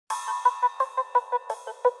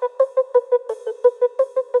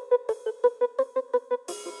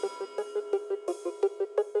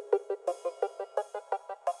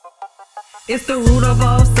It's the root of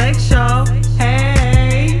all sex, y'all.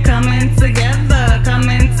 Hey, coming together,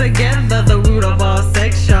 the root of all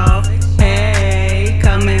sex, y'all. Hey,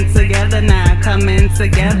 coming together now, coming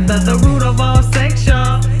together, the root of all sex,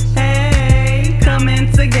 y'all. Hey,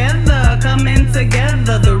 coming together,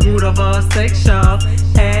 the root of all sex, y'all.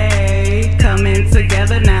 Hey, coming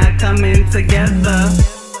together now, coming together.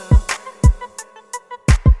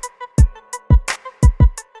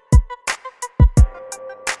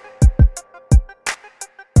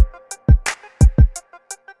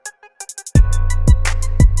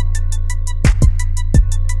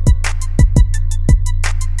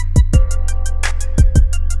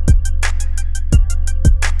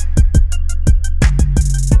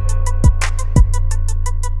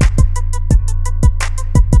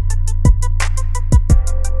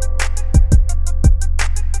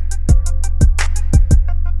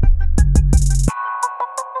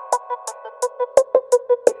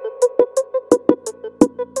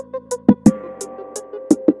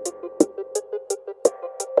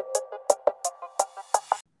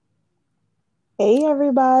 Hey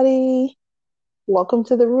everybody, welcome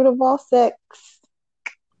to the root of all sex.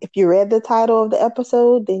 If you read the title of the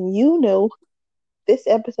episode, then you know this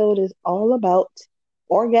episode is all about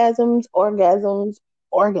orgasms, orgasms,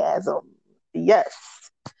 orgasms. Yes.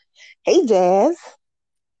 Hey Jazz.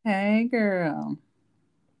 Hey, girl.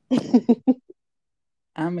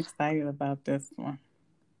 I'm excited about this one.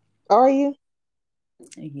 Are you?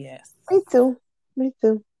 Yes. Me too. Me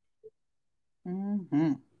too.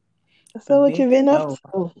 Mm-hmm. So what you been up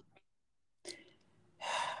to?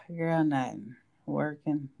 Girl, nothing.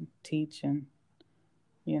 Working, teaching,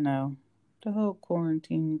 the whole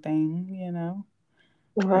quarantine thing,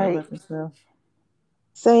 What Right. about yourself?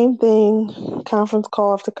 Same thing. Conference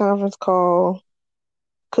call after conference call.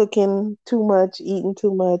 Cooking too much, eating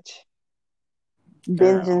too much,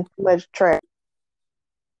 binging Girl. too much trash.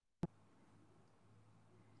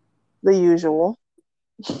 The usual.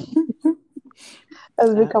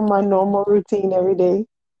 Has I become my feel you. normal routine every day.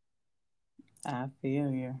 I feel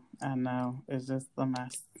you. I know. It's just a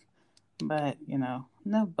mess. But, enough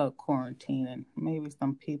about quarantining. Maybe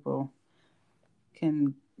some people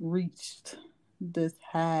can reach this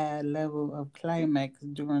high level of climax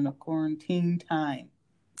during the quarantine time.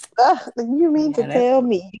 You mean to Yeah, that tell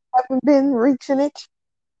me you haven't been reaching it?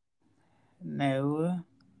 no.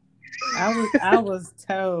 I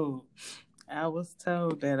was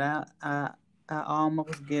told that I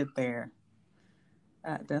almost get there.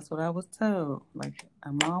 That's what I was told. Like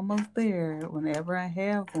I'm almost there. Whenever I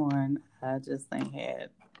have one, I just ain't had.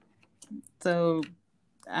 So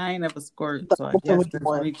I ain't ever squirt. The So I guess ultimate that's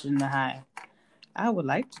one. reaching the high. I would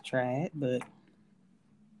like to try it, but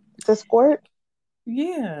To squirt?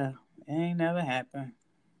 yeah, it ain't never happened.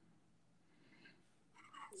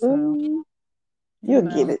 So Mm, you you'll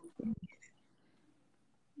get know, it.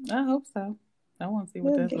 I hope so. I want to see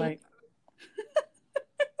what You'll that's get it. like.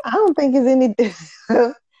 I don't think it's any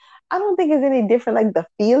different. I don't think it's any different. Like the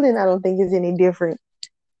feeling, I don't think is any different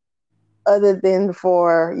other than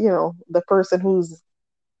for, the person who's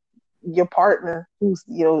your partner, who's,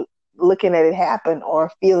 looking at it happen or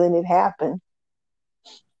feeling it happen.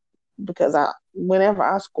 Because whenever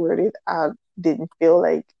I squirted, I didn't feel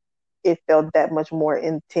like it felt that much more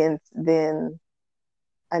intense than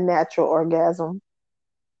a natural orgasm.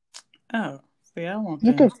 Oh, see, I want the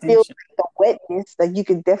You can feel intention. the wetness. Like you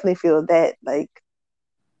can definitely feel that, like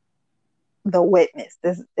the wetness.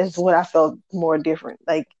 This is what I felt more different.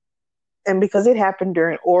 Like, and because it happened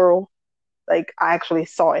during oral, like I actually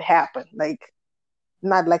saw it happen. Like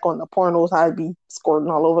not like on the pornos, how I'd be squirting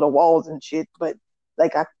all over the walls and shit, but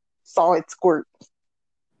like I saw it squirt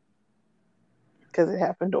because it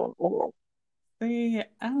happened on oral. See,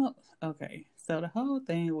 I don't. Okay, so the whole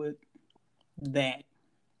thing with that,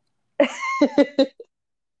 With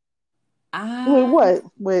I what?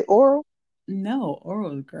 With oral? no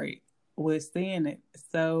oral is great with seeing it.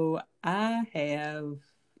 So I have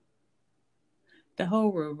the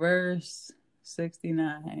whole reverse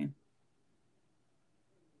 69.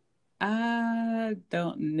 I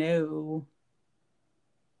don't know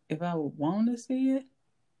if I would want to see it.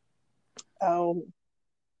 Um,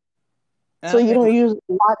 so I you don't think usually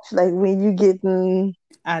watch like when you getting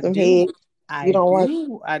I some head. do. You I don't watch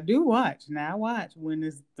do. I do watch. Now I watch when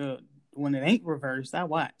it ain't reversed. I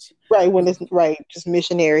watch, right when it's right, just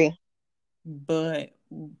missionary. but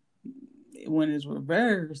when it's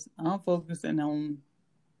reversed, I'm focusing on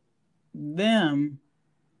them,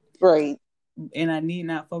 Right. and I need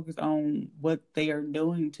not focus on what they are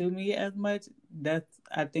doing to me as much.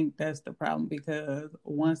 I think that's the problem because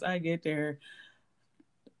once I get there,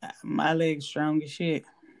 my legs strong as shit.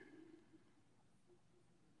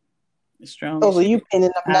 Oh, Strong as so you shit.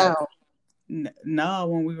 pinning them I down. no,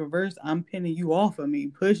 when we reverse, I'm pinning you off of me,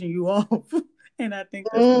 pushing you off, and I think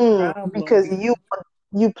that's the problem. Because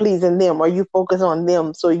you pleasing them, or you focus on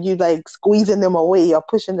them, so you like squeezing them away or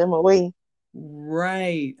pushing them away.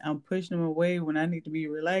 Right, I'm pushing them away when I need to be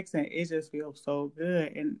relaxing. It just feels so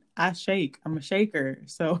good, and I shake. I'm a shaker,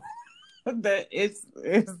 so that it's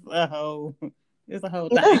a whole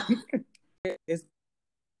thing. It's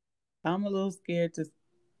I'm a little scared to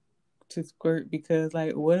squirt because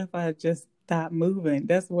like what if I just stop moving?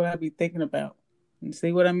 That's what I be thinking about. You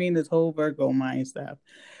see what I mean? This whole Virgo mind stuff.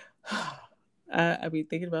 I be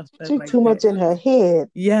thinking about stuff She like too that. much in her head.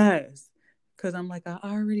 Yes. Cause I'm like I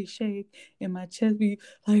already shake and my chest be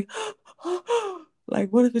like like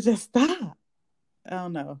what if it just stop? I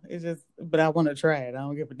don't know. It's just but I want to try it. I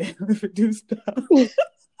don't give a damn if it do stop.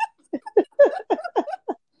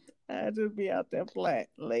 I just be out there flat,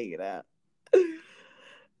 laid out.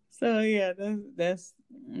 So yeah, that's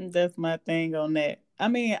my thing on that. I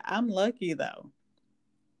mean, I'm lucky though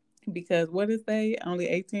because what is they? Only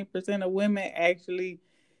 18% of women actually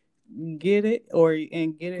get it or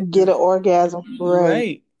and get it Get through an orgasm, right?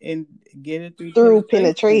 right and get it through Through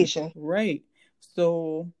penetration, penetration. right?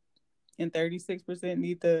 So and 36%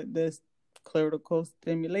 need the clitoral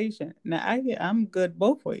stimulation. Now I'm good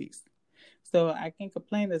both ways, so I can't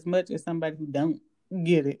complain as much as somebody who don't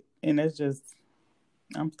get it, and that's just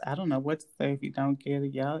I don't know what to say if you don't get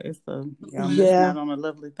it, y'all. Y'all missing Yeah. out on a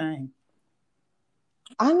lovely thing.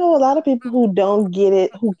 I know a lot of people who don't get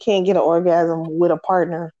it, who can't get an orgasm with a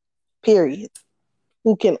partner, period.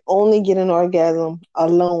 Who can only get an orgasm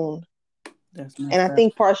alone. That's And I messed up.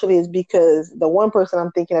 think partially is because the one person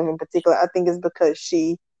I'm thinking of in particular, I think is because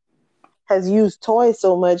she has used toys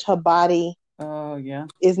so much, her body Oh yeah,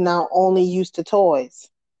 is now only used to toys.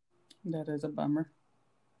 that is a bummer.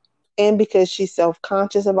 And because she's self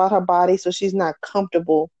conscious about her body, so she's not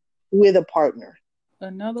comfortable with a partner,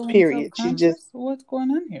 Another one self period. She just, conscious. What's going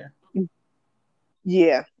on here?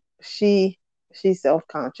 yeah, she she's self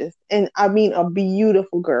conscious. And I mean, a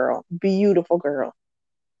beautiful girl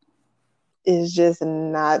is just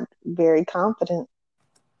not very confident.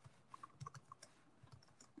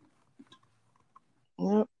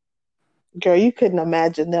 Yep. Girl, you couldn't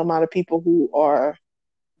imagine the amount of people who are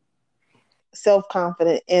self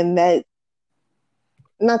confident and that,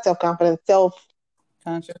 not self confident, self,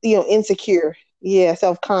 Conscious. insecure. Yeah,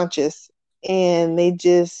 self conscious. And they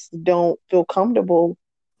just don't feel comfortable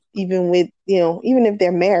even with, even if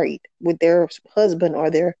they're married with their husband or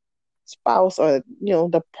their spouse or,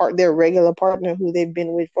 their regular partner who they've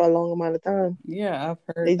been with for a long amount of time. Yeah,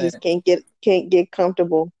 I've heard They just that. can't get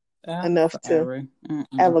comfortable I'm enough to sorry.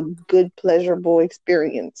 have Mm-mm. a good pleasurable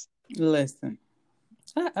experience. Listen,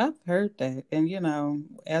 I've heard that, and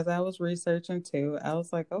as I was researching too, I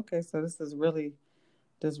was like, okay, so this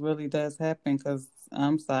really does happen. Because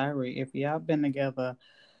I'm sorry if y'all been together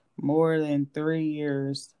more than 3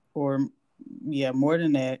 years, or yeah, more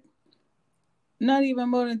than that. Not even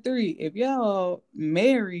more than three. If y'all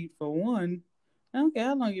married for one, I don't care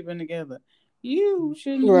how long you've been together. You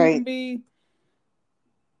shouldn't even Right. be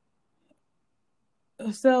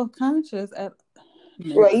self conscious at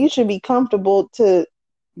Right. next. You should be comfortable to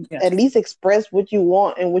at Yes, least express what you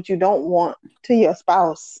want and what you don't want to your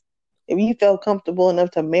spouse. If you felt comfortable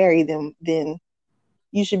enough to marry them, then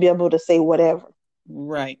you should be able to say whatever.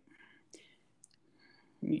 right.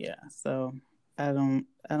 Yeah. So I don't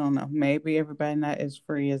know. Maybe everybody not as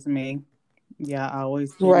free as me. Yeah, I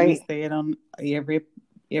always hear me Right. say it on every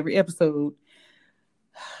episode.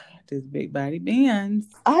 This big body Benz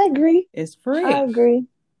I agree. is I free. agree.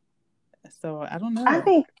 So I don't I know.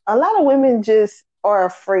 think a lot of women just are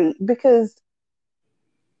afraid because,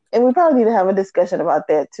 and we probably need to have a discussion about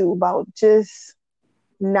that too, about just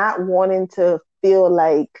not wanting to feel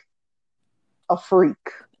like a freak.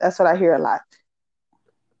 That's what I hear a lot.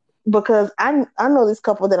 Because I know this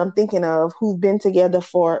couple that I'm thinking of who've been together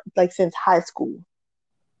for like since high school.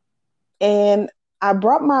 And I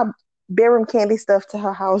brought my bedroom candy stuff to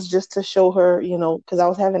her house just to show her, because I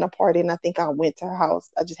was having a party and I think I went to her house.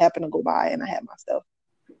 I just happened to go by and I had my stuff.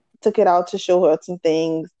 Took it out to show her some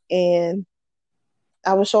things, and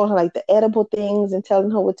I was showing her like the edible things and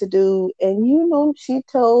telling her what to do. And she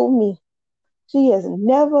told me she has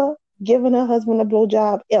never given her husband a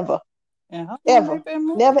blowjob ever, And how long they ever, been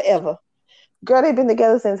never married? ever. Girl, they've been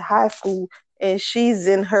together since high school, and she's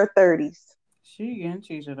in her 30s. She getting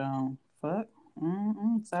cheated on. Fuck.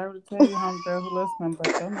 Sorry to tell you, homegirl who listening, but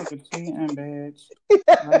your nigga cheating, bitch.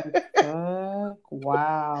 Like, fuck.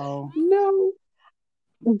 Wow. No,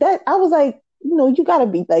 that I was like, you gotta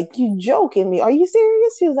be like, you joking me? Are you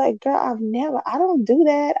serious? She was like, girl, I don't do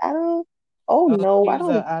that. I don't. Oh Oh, no, I she's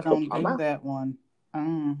a don't I cook don't for do my. that one.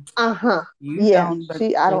 Mm, Uh-huh. you Yeah. don't, but I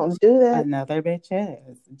bitch, don't do that. another bitch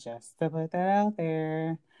is. Just to put that out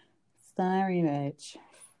there. Sorry, bitch.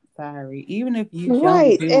 Sorry. Even if you don't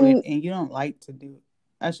Right. do it And and you don't like to do it,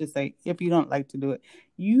 I should say, if you don't like to do it,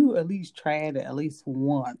 you at least try it at least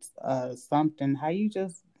once. Something. How you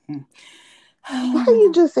just. how you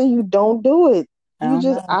I just say you don't do it? You don't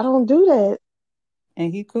just know. I don't do that.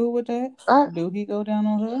 And he cool with that? I Do he go down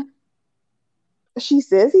on her? She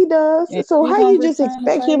says he does. And So he how don't you just return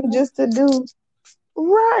the expect him favor? just to do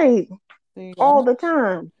right See, all the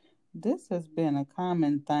time? this has been a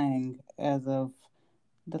common thing as of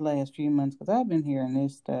the last few months because I've been hearing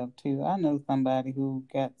this stuff too. I know somebody who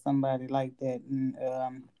got somebody like that, and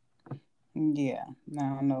yeah, I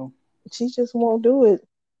don't know. She just won't do it.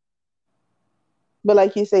 But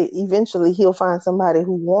like you say, eventually he'll find somebody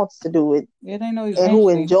who wants to do it It ain't no and who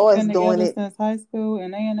eventually. They've enjoys been doing together it. since high school,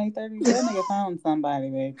 and they in their 30s. That nigga found somebody,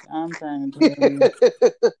 bitch. I'm trying to tell you.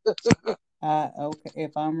 Okay,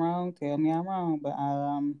 if I'm wrong, tell me I'm wrong. But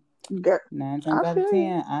Girl, nine times I out of feel you.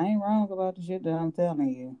 ten, I ain't wrong about the shit that I'm telling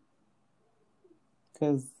you.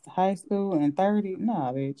 Cause high school and 30,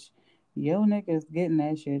 nah, bitch. Yo nigga's getting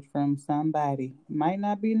that shit from somebody. Might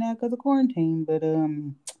not be now cause of quarantine, but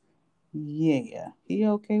yeah. He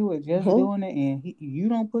okay with just Hmm. doing it and you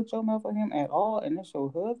don't put your mouth on him at all and it's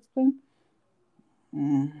your husband?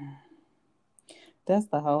 Mm, that's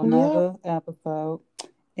the whole Yeah. nother episode.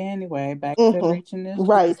 Anyway, back to Hmm. reaching this G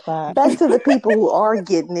Right. spot. Back to the people who are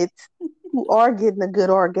getting it, who are getting a good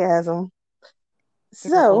orgasm.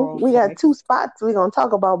 Through So oral we got sex. two spots we're gonna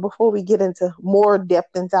talk about before we get into more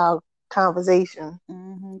depth into our conversation.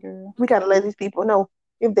 Mm-hmm, girl. We gotta let these people know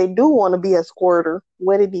if they do want to be a squirter,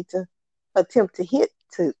 where they need to attempt to hit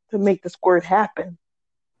to make the squirt happen.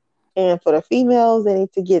 And for the females, they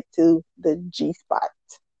need to get to the G spot.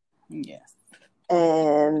 Yes.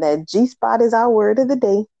 And that G spot is our word of the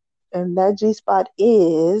day. And that G spot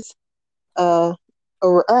is uh,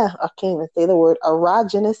 I can't even say the word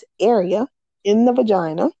erogenous area in the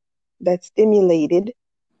vagina that's stimulated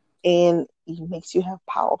and it makes you have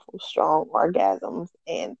powerful, strong orgasms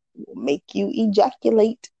and will make you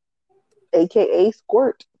ejaculate, aka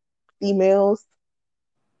squirt, females.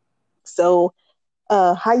 So,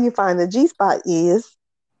 how you find the G spot is,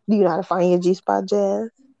 do you know how to find your G spot, Jazz?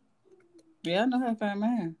 Yeah, I know how to find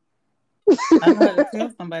mine. I know how to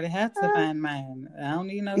tell somebody how to find mine. I don't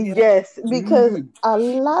need no help. Yes, because Mm-hmm. a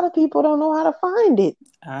lot of people don't know how to find it.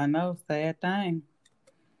 I know, sad thing.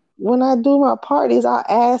 When I do my parties, I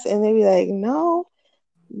ask and they be like, no,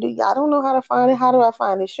 I don't know how to find it. How do I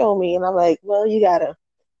find it? Show me. And I'm like, well, you gotta,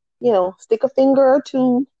 stick a finger or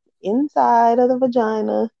two inside of the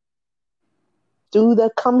vagina, do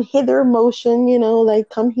the come hither motion, like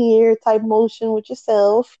come here type motion with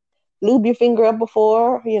yourself. Lube your finger up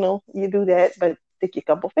before, you do that, but stick your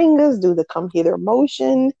couple fingers, do the come hither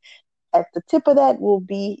motion. At the tip of that will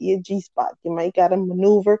be your G spot. You might gotta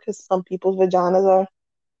maneuver because some people's vaginas are,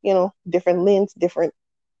 different lengths, different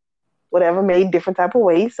whatever, made different type of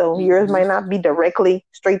ways. So yours Mm-hmm. might not be directly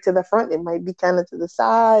straight to the front. It might be kind of to the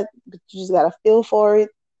side, but you just gotta feel for it.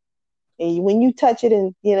 And when you touch it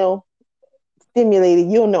and stimulate it,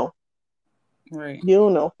 you'll know. Right. You'll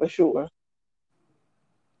know for sure.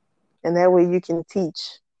 And that way you can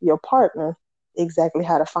teach your partner exactly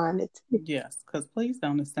how to find it. Yes, because please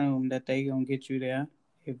don't assume that they gonna get you there.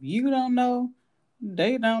 If you don't know,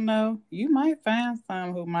 they don't know. You might find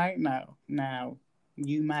some who might know. Now,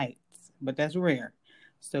 you might, but that's rare.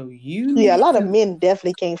 So you Yeah, a need lot of to, men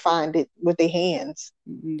definitely can't find it with their hands.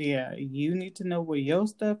 yeah, you need to know where your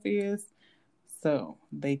stuff is so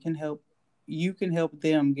they can help. You can help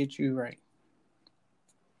them get you right.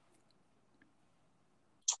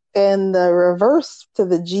 And the reverse to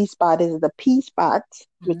the G spot is the P spot,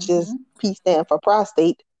 which is Mm-hmm. P stand for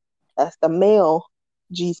prostate. That's the male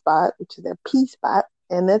G spot, which is their P spot.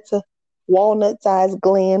 And that's a walnut sized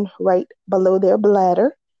gland right below their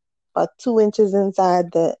bladder, about 2 inches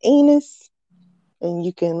inside the anus. And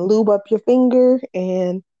you can lube up your finger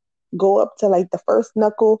and go up to like the first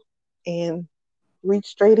knuckle and reach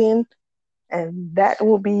straight in. And that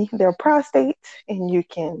will be their prostate. And you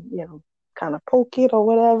can, kind of poke it or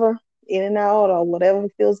whatever, in and out or whatever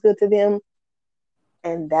feels good to them.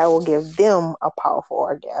 And that will give them a powerful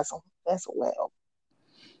orgasm as well.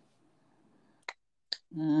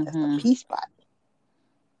 That's the Mm-hmm. P spot.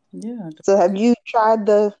 Yeah. So have you tried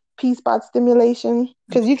the P spot stimulation?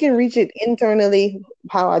 Because you can reach it internally,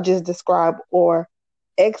 how I just described, or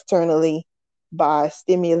externally by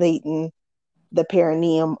stimulating the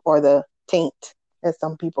perineum or the taint, as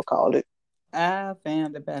some people call it. I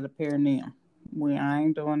found about a perineum. I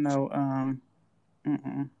ain't doing no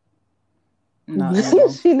mm-mm, no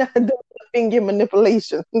anal. She not doing the finger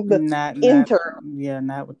manipulation. The Not internal. yeah,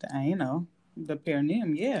 not with the the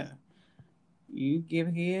perineum, yeah. You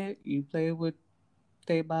give head, you play with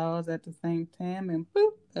they balls at the same time and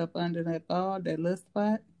boop up under that ball, that little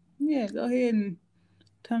spot. Yeah, go ahead and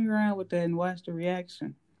tongue around with that and watch the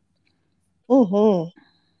reaction. Mm-hmm.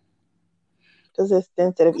 Because it's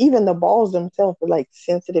sensitive. Even the balls themselves are like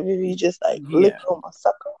sensitive if you just like lick Yeah, them or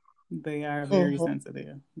suck they are them. very Mm-hmm.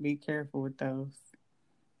 sensitive. Be careful with those.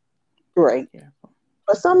 Be Right. careful.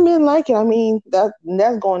 But some men like it. I mean, that's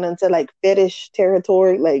going into like fetish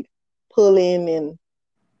territory, like pulling and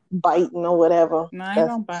biting or whatever. No, I ain't That's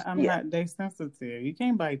gonna bite. I'm yeah. not. They sensitive. You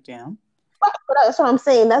can't bite them. But that's what I'm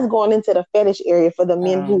saying. That's going into the fetish area for the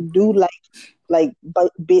men Oh, who do like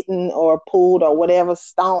bitten or pulled or whatever,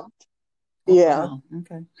 stomped. oh Yeah, wow.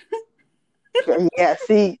 Okay. yeah.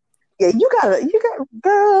 See, yeah,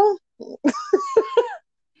 girl,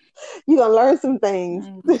 you gonna learn some things.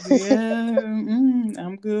 Yeah,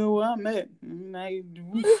 I'm good where I'm at.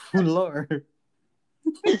 Lord,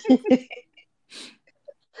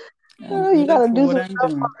 I'm You good gotta for do what some I'm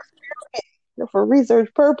stuff doing. for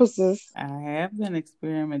research purposes. I have been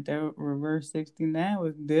experiment. That reverse 69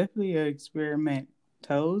 was definitely an experiment.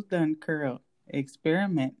 Toes done curl.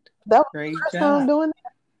 Experiment. That was Great the first time job. doing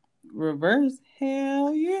Reverse?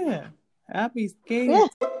 Hell yeah. I'll be it. scared.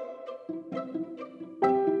 Yeah.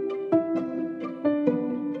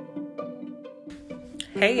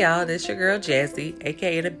 Hey y'all, this your girl Jazzy,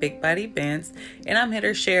 aka the Big Body Benz, and I'm here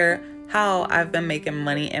to share how I've been making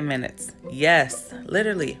money in minutes. Yes,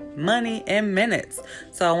 literally money in minutes.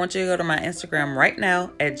 So I want you to go to my Instagram right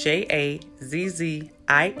now at JAZZIE_JAUKEI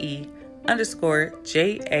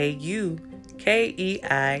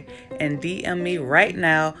and DM me right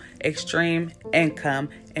now, Extreme Income,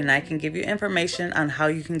 and I can give you information on how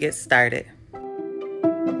you can get started.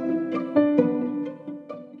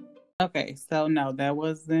 Okay, so no, that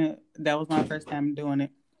was my first time doing it.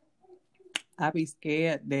 I'd be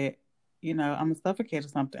scared that, I'm gonna suffocate or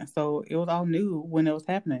something. So it was all new when it was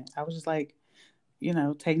happening. I was just like,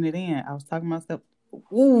 taking it in. I was talking to myself,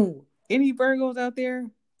 ooh, any Virgos out there?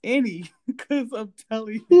 Any? Because I'm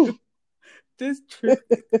telling you, this trip,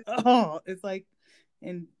 oh, it's like,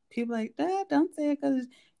 and people like, don't say it because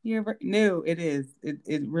you're, no, it is.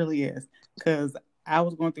 It really is. Because I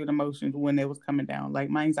was going through the motions when it was coming down. Like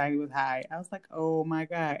my anxiety was high. I was like, oh my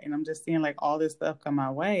God. And I'm just seeing like all this stuff come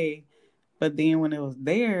my way. But then when it was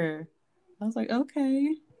there, I was like,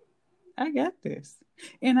 okay, I got this.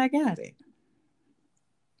 And I got it.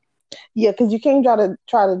 Yeah, because you can't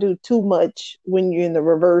try to do too much when you're in the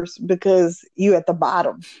reverse because you at the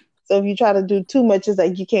bottom. So if you try to do too much, it's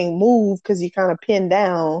like you can't move because you're kind of pinned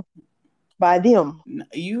down by them.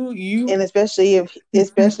 You And especially if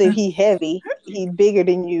he heavy, he bigger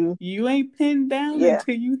than you. you ain't pinned down Yeah.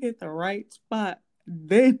 until you hit the right spot.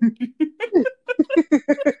 Then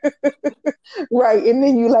Right. And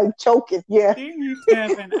then you like choking. Yeah. then you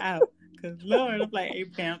tapping out. Cause Lord, I'm like, hey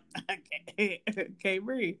pimp, can't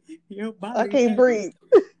breathe. Your I body can't heavy. breathe.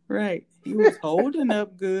 Right. He was holding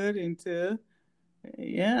up good until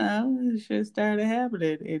shit started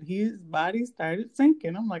happening and his body started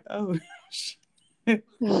sinking. I'm like, oh shit.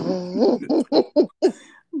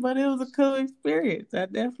 But it was a cool experience. I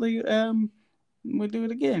definitely would do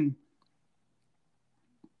it again.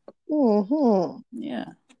 Hmm. Yeah.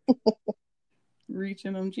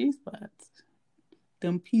 Reaching them G spots.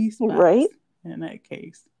 Them P Right. spots in that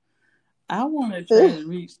case. I wanna try to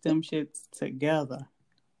reach them shits together.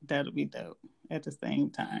 That'll be dope at the same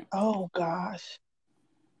time. Oh gosh.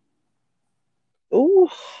 Ooh,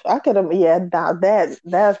 I could have. Yeah, now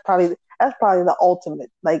that's probably the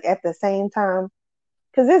ultimate. Like at the same time,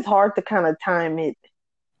 because it's hard to kind of time it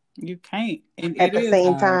You can't. And at it the is same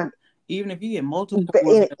hard. time. Even if you get multiple But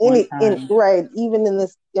ones at one time. right, even in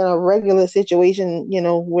this regular situation,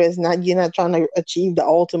 where it's not you're not trying to achieve the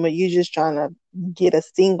ultimate, you're just trying to get a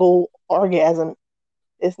single orgasm.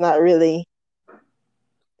 It's not really.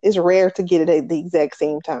 It's rare to get it at the exact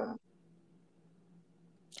same time.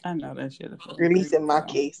 I know that shit is At least in great my though.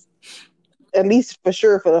 case. At least for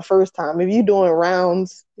sure for the first time. If you're doing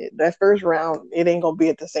rounds, that first round, it ain't gonna be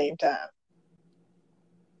at the same time.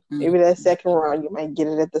 Mm. Maybe that second round, you might get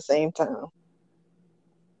it at the same time.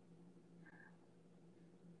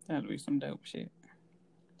 That'll be some dope shit.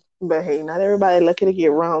 But hey, not everybody lucky to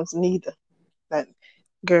get rounds neither. That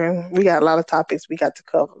girl, we got a lot of topics we got to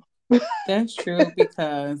cover. That's true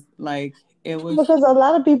because like it was Because a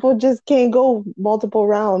lot of people just can't go multiple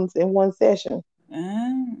rounds in one session.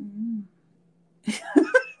 um,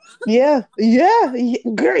 Girl,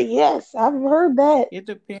 yes, I've heard that. It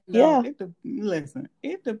depends on Yeah. listen,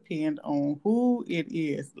 it depends on who it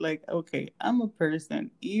is. Like, okay, I'm a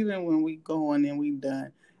person, even when we going and we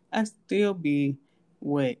done, I still be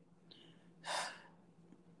wet.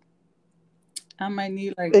 I might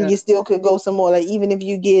need like And a you still could go some more. Like even if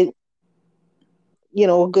you get,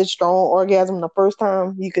 a good strong orgasm the first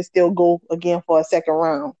time, you could still go again for a second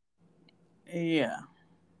round. yeah.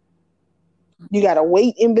 You gotta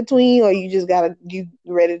wait in between, or you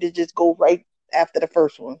ready to just go right after the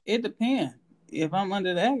first one. It depends. If I'm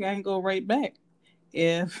under the act, I can go right back.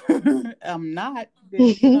 If I'm not,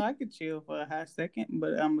 then I could chill for a hot second,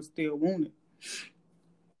 but I'm still want it.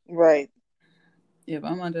 Right. If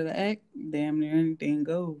I'm under the act, damn near anything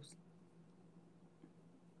goes.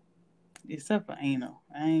 Except for anal.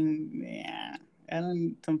 I ain't yeah. I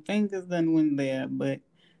don't some fingers done went there, but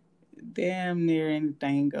damn near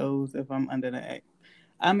anything goes if I'm under the act.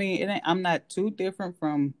 I mean, I'm not too different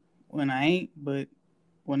from when I ain't, but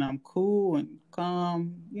when I'm cool and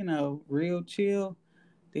calm, real chill,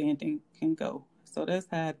 then anything can go. So that's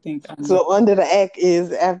how I think I'm looking. So under the act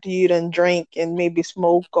is after you done drink and maybe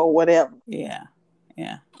smoke or whatever. Yeah,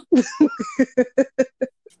 yeah,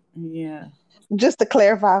 yeah. Just to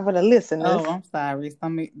clarify for the listeners. Oh, I'm sorry.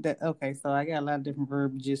 Some that okay. So I got a lot of different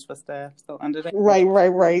verbiages for stuff. So under the act Right, right,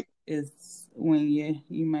 right. is when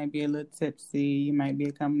you might be a little tipsy. You might be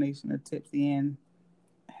a combination of tipsy and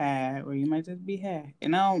high, or you might just be high.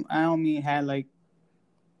 And I don't mean high like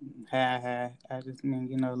high high. I just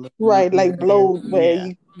mean a little Right, here like or there. blow where Yeah.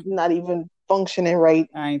 you not even functioning right.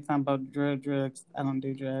 I ain't talking about drugs. I don't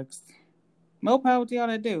do drugs. More power to y'all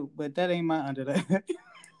that do, but that ain't my under that.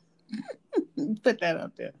 Put that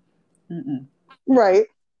out there. Mm-mm. Right.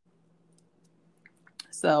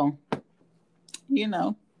 So you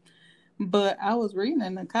know, but I was reading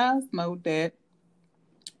in the Cosmo that,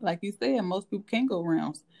 like you said, most people can't go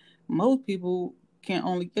rounds. Most people can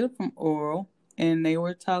only get it from oral, and they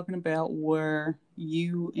were talking about where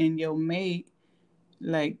you and your mate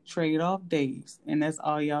like trade off days, and that's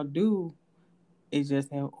all y'all do is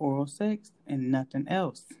just have oral sex and nothing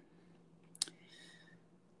else.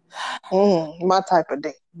 My type of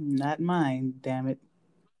day. Not mine, damn it.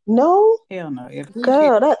 No, Hell no. If we get,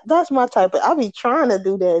 girl, that's my type of. I be trying to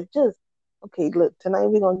do that. Just okay. Look, tonight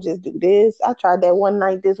we're gonna just do this. I tried that one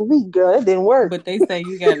night this week, girl. It didn't work. but they say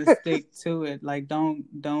you got to stick to it. Like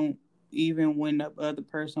don't even when the other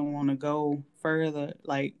person want to go further,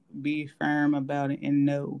 like be firm about it and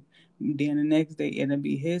know. Then the next day it'll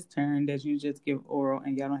be his turn that you just give oral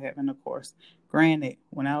and y'all don't have intercourse. Granted,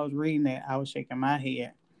 when I was reading that, I was shaking my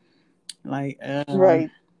head like, Right.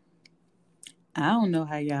 I don't know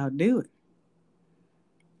how y'all do it.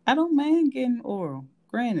 I don't mind getting oral.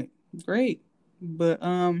 Granted, great, but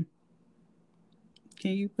can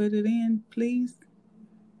you put it in, please?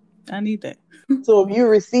 I need that. So if you're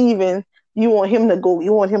receiving, you want him to go.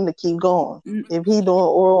 You want him to keep going. If he doing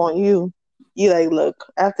oral on you, you like,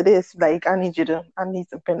 look. After this, like, I need you to. I need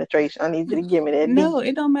some penetration. I need you to give me that No, D,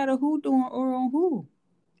 it don't matter who doing oral on who.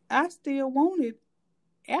 I still want it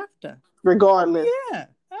after. regardless. Yeah,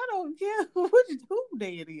 I don't care who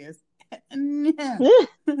day it is. No,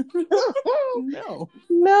 no.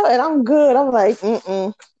 No, and I'm good. I'm like,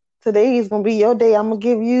 today is gonna be your day. I'm gonna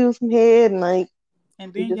give you some head, and like,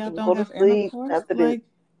 And you then just y'all gonna don't go to have sleep intercourse? after this. Like,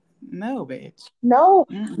 no, bitch. No,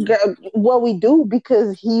 Mm-mm. girl, what we do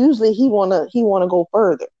because he wanna go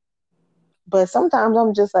further. But sometimes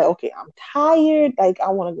I'm just like, okay, I'm tired. Like I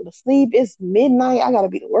want to go to sleep. It's midnight. I gotta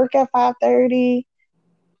be to work at 5:30.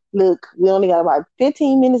 Look, we only got about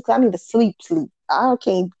 15 minutes. 'Cause I need to sleep. Sleep. I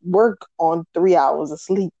can't work on 3 hours of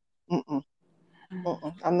sleep. Mm-mm,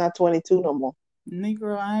 mm-mm. I'm not 22 no more.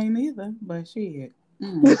 Negro, I ain't either, but shit.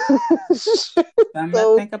 Mm. Something to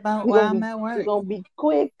So think about we're while gonna I'm be at we're work. gonna be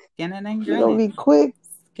quick. Skinning and We're gonna grinning. be quick.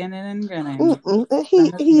 Skinning and grinning. Mm-mm. And He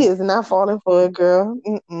Something to think he about. is not falling for it, girl.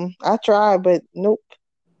 Mm-mm. I tried, but nope.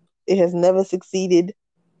 It has never succeeded.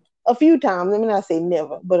 A few times. Let me not say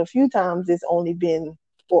never, but a few times it's only been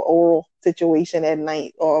for oral situation at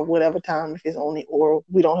night or whatever time. If it's only oral,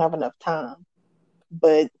 we don't have enough time.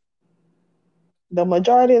 But the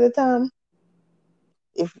majority of the time,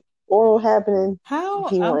 if oral happening, How?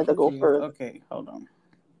 he I'm wanted to go confused. further. Okay, hold on.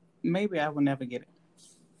 Maybe I will never get it.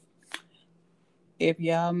 If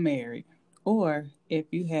y'all married or if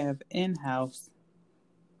you have in-house,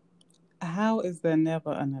 how is there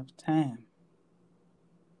never enough time?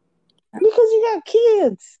 Because you got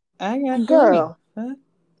kids, I got three. girl. Huh?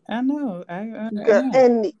 I know. I Girl,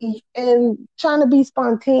 know. and trying to be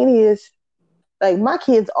spontaneous. Like my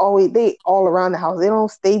kids always they all around the house. They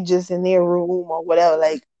don't stay just in their room or whatever.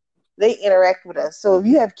 Like they interact with us. So if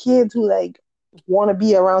you have kids who like want to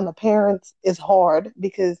be around the parents, it's hard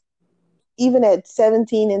because even at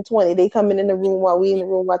 17 and 20, they come in the room while we in the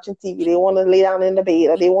room watching TV. They want to lay down in the bed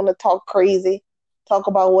or they want to talk crazy, talk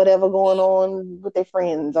about whatever going on with their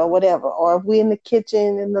friends or whatever. Or if we in the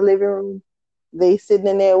kitchen, in the living room, they sitting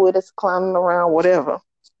in there with us, clowning around, whatever.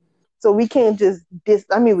 So we can't just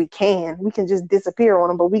I mean, we can just disappear on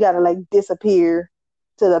them, but we got to like disappear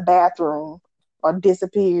to the bathroom or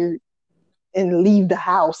disappear and leave the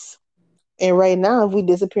house. And right now, if we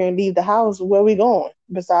disappear and leave the house, where we going?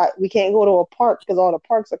 Besides, we can't go to a park because all the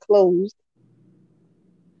parks are closed.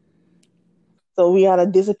 So we gotta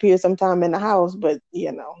disappear sometime in the house. But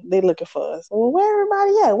they looking for us. Well, where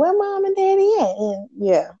everybody at? Where mom and daddy at? And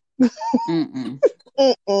yeah, Mm-mm.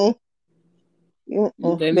 mm-mm,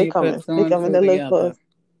 mm-mm. They They need to put coming. two They and coming two to look for together. us.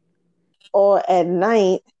 Or at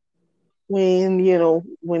night, when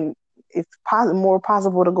when it's more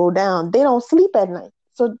possible to go down, they don't sleep at night.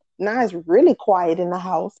 So now it's really quiet in the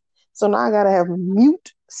house. So now I gotta have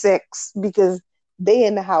mute sex because they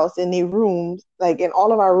in the house in their rooms, like, and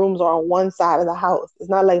all of our rooms are on one side of the house. It's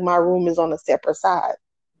not like my room is on a separate side.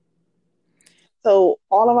 So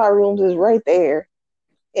all of our rooms is right there,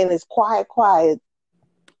 and it's quiet, quiet.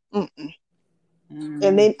 Mm-mm.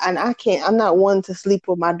 And Mm, then, and I can't. I'm not one to sleep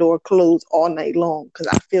with my door closed all night long because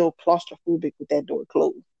I feel claustrophobic with that door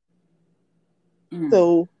closed.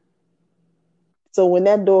 mm, So when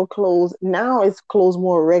that door closed, now it's closed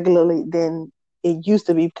more regularly than it used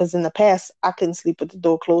to be because in the past I couldn't sleep with the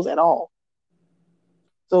door closed at all.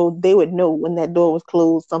 So they would know when that door was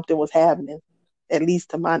closed, something was happening. At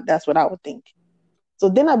least that's what I would think. So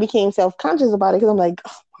then I became self conscious about it because I'm like,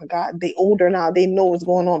 oh my God, they older now. They know what's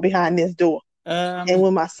going on behind this door. And um.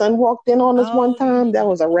 when my son walked in on us one Oh, you time, know that what?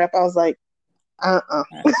 was a wrap. I was like, uh.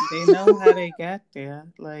 They know how they got there.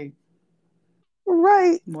 Like,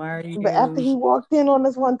 Right. why are But after you? he walked in on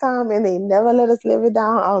us one time and they never let us live it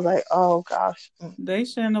down, I was like, oh gosh. They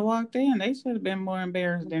shouldn't have walked in. They should have been more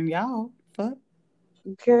embarrassed than y'all. Fuck.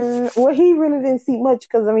 Girl. Well, he really didn't see much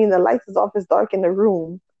because I mean the lights is off, it's dark in the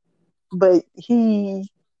room. But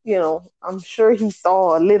I'm sure he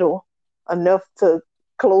saw a little enough to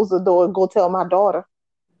close the door and go tell my daughter.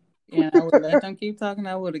 And I would let them keep talking.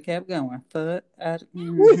 I would have kept going. Fuck.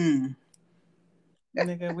 Mm-hmm.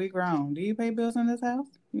 Nigga, we grown. Do you pay bills in this house?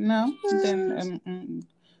 No. Then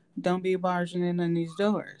don't be barging in on these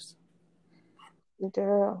doors.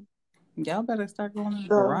 Girl, Y'all better start going in the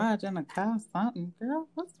the garage in a car, something. Girl,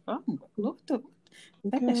 what's wrong? What the?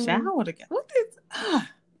 Take a girl. shower together. What is? Ah.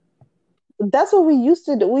 That's what we used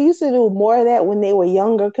to do. We used to do more of that when they were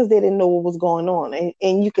younger because they didn't know what was going on,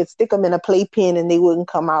 and you could stick them in a playpen and they wouldn't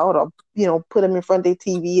come out, or put them in front of their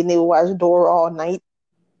TV and they would watch Dora all night.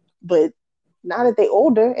 But now that they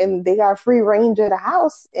older and they got free range of the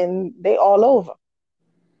house and they all over.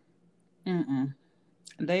 Mm-mm.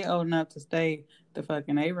 They old enough to stay the fuck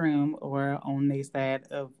in a room or on their side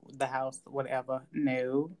of the house, whatever.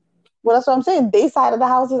 No. Well, that's what I'm saying. They side of the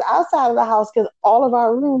house is outside of the house because all of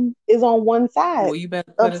our room is on one side Well, you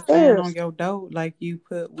better put a sign on upstairs. your door like you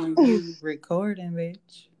put when you recording,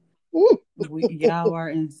 bitch. Y'all are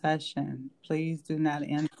in session. Please do not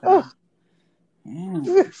enter. Yeah,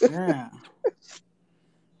 girl.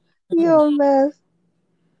 Ugh. You're a mess.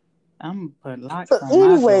 I'm gonna put So, locks on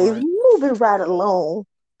my anyways, doors. moving right along.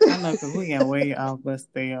 I know, cause we got way off, but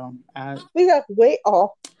still, We got way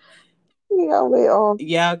off. We got way off.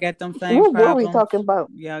 y'all got them same What were we problems. talking about?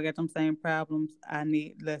 Y'all got them same problems. I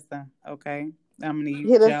need listen, okay. I'm gonna need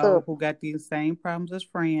Hit us y'all up. who got these same problems as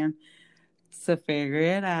friend to figure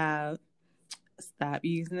it out. Stop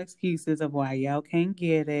using excuses of why y'all can't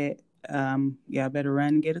get it. Y'all better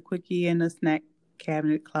run and get a quickie in the snack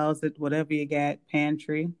cabinet, closet, whatever you got,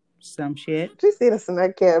 pantry, some shit. Just hit us in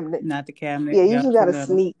that cabinet. Not the cabinet. Yeah, you Y'all just too gotta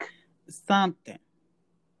little. sneak. Something.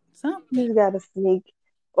 You Something. just gotta sneak.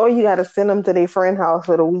 Or you gotta send them to their friend house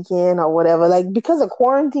for the weekend or whatever. Like because of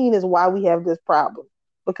quarantine is why we have this problem.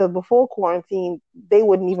 Because before quarantine, they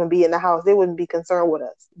wouldn't even be in the house. They wouldn't be concerned with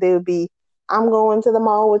us. They would be, I'm going to the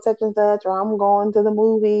mall with such and such, or I'm going to the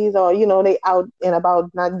movies, or they out and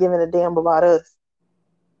about, not giving a damn about us.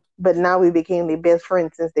 But now we became their best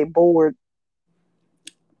friends since they bored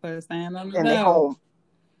Put a sign on the and they door. home.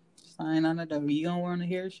 Sign on the door. You don't want to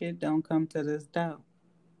hear shit, don't come to this door.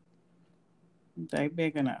 They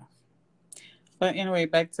big enough. But anyway,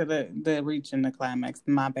 back to the reaching the climax.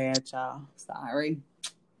 My bad, y'all. Sorry.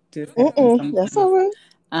 This happens That's sometimes. all right.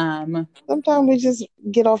 Um, Sometimes we just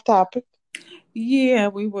get off topic. yeah,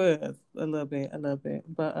 we was a little bit.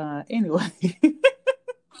 But anyway,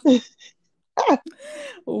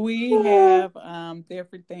 we have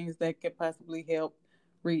different things that could possibly help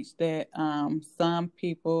reach that. Some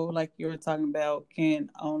people, like you were talking about, can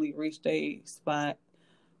only reach their spot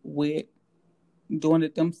with doing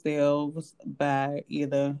it themselves by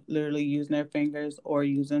either literally using their fingers or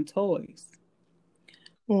using toys.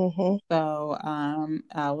 Mhm. So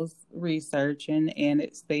I was researching, and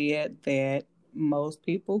it said that most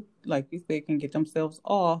people, like you said, can get themselves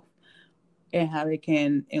off, and how they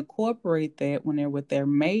can incorporate that when they're with their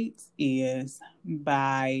mates is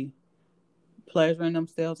by pleasuring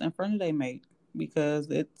themselves in front of their mate, because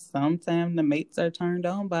it's sometimes the mates are turned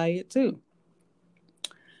on by it too.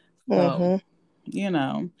 So, Mhm. you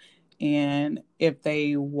know, and if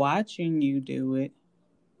they watching you do it,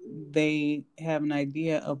 they have an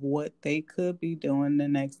idea of what they could be doing the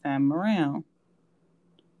next time around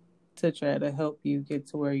to try to help you get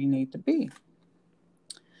to where you need to be.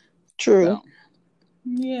 True. So,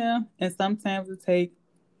 yeah, and sometimes it takes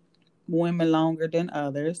women longer than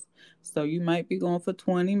others. So you might be going for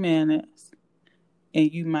 20 minutes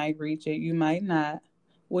and you might reach it, you might not,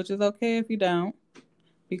 which is okay if you don't,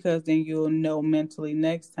 because then you'll know mentally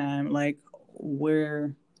next time, like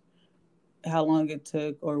where, how long it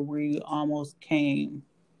took or where you almost came.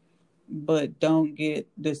 But don't get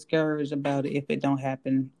discouraged about it if it don't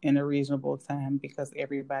happen in a reasonable time, because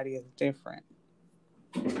everybody is different.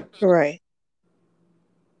 Right.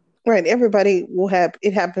 Right. Everybody will have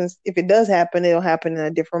it happens. If it does happen, it'll happen in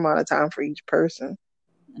a different amount of time for each person.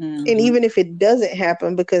 And Mm-hmm. even if it doesn't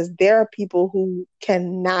happen, because there are people who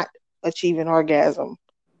cannot achieve an orgasm.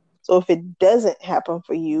 So if it doesn't happen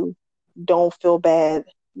for you, don't feel bad.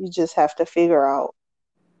 You just have to figure out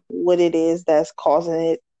what it is that's causing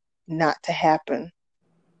it not to happen.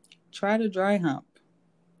 Try to dry hump.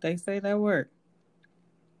 They say that word.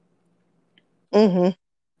 Hmm.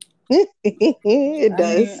 It I mean,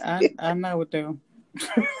 does. I know it do.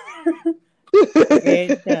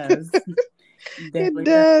 It does. It Definitely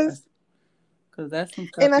does. does. Because that's some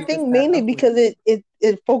stuff And I you can think start mainly off with. because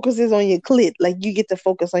it focuses on your clit. Like you get to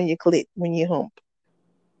focus on your clit when you hump.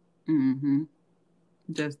 Mm-hmm.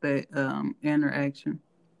 Just that interaction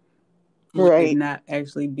with it Right. not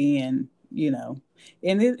actually being, and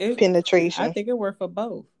I Penetration. think it worked for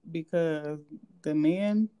both, because the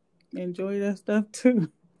men enjoy that stuff too.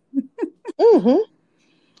 Hmm.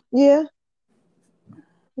 Yeah.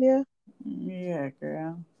 Yeah. Yeah,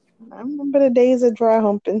 girl. I remember the days of dry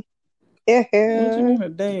humping. What you Yeah. mean a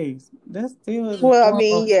days? That still is a Well, I form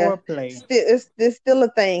mean, of yeah. foreplay. Still, it's still a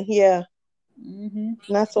thing. Yeah. Mm-hmm.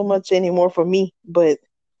 Not so much anymore for me, but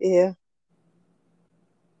yeah.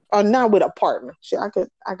 Or not with a partner. Shit, I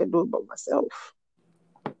could do it by myself,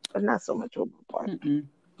 but not so much with my partner Mm-mm.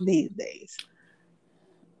 these days.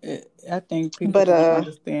 I think people But don't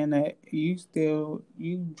understand that you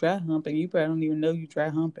dry humping. You probably don't even know you dry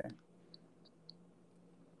humping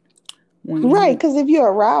when right, you. because if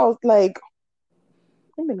you're aroused, like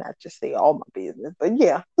let me not just say all my business, but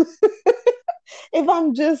yeah, if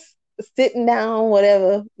I'm just sitting down,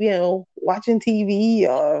 whatever, watching TV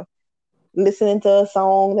or listening to a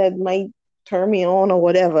song that might turn me on or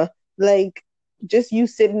whatever, like just you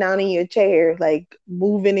sitting down in your chair, like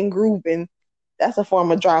moving and grooving, that's a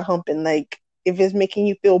form of dry humping. Like if it's making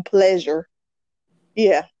you feel pleasure,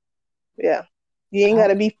 yeah, yeah. You ain't I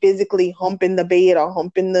gotta be physically humping the bed or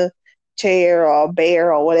humping the chair or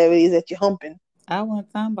bear or whatever it is that you're humping. I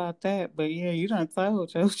wasn't talking about that, but yeah, you done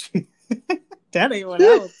told your shit. That ain't what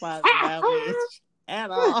I was talking about, bitch, at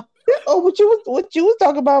all. Oh, what you was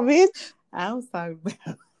talking about, bitch? I was talking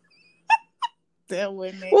about that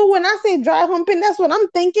wasn't it. Well, when I say dry humping, that's what I'm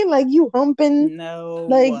thinking. Like you humping No,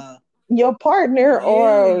 like your partner yeah,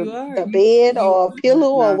 or you are. the bed You. or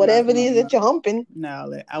pillow or No, no, whatever it no, is no. that you're humping.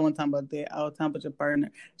 No, I wasn't talking about that. I was talking about your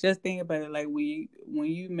partner. Just think about it, like when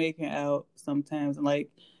you making out sometimes, like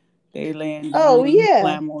they laying down Oh and you yeah,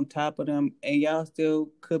 climb on top of them, and y'all still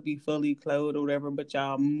could be fully clothed or whatever, but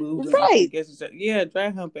y'all moving up right, against each other. Yeah, dry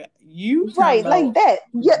humping. You talking right, like about that.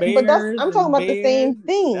 Yeah, but that's bears I'm talking and about the beds? same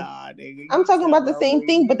thing. Nah, nigga, I'm you talking talking about the about same when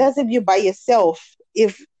thing, but you. that's if you're by yourself.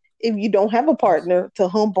 If you don't have a partner to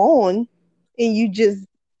hump on, and you just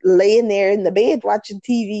laying there in the bed watching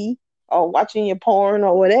TV or watching your porn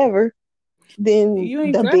or whatever, then You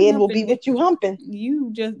ain't the dry bed will be humping. what you humping.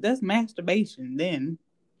 You just that's masturbation. Then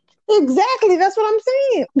Exactly, that's what I'm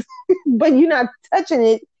saying. But you're not touching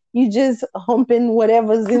it. You just humping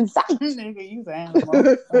whatever's in sight. nigga, you's an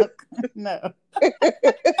animal. Fuck no.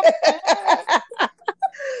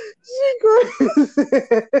 She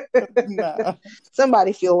crazy. No.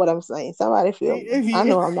 Somebody feel what I'm saying. Somebody feel me. I Yeah.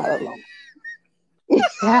 know I'm not alone.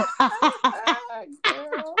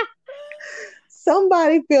 Girl.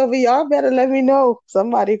 Somebody feel me. Y'all better let me know.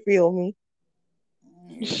 Somebody feel me.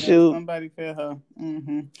 Yeah, Shoot. somebody feel her.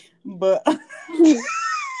 But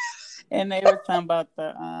and they were talking about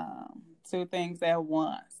the two things at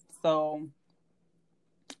once. So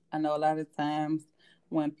I know a lot of times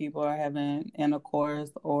when people are having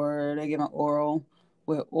intercourse or they get an oral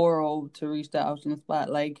with oral to reach the optimal spot,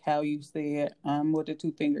 like how you said, with the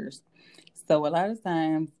two fingers. So a lot of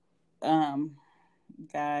times, um,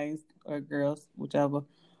 guys or girls, whichever,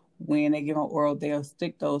 when they give an oral, they'll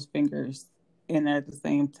stick those fingers in there at the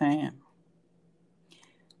same time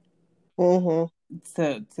Mm-hmm.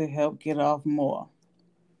 to help get off more.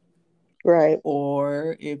 Right.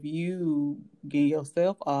 Or if you get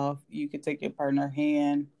yourself off, you can take your partner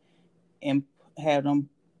hand and have them,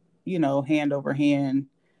 hand over hand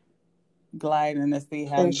gliding to see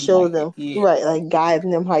how And you show like it. them. Yeah. Right. Like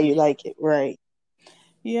guiding them how you Yeah. like it. Right.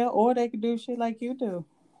 Yeah. Or they could do shit like you do.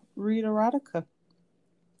 Read erotica.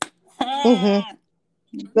 Mm-hmm.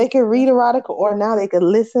 You They could could do read erotica, or now they could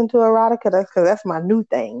listen to erotica. That's because that's my new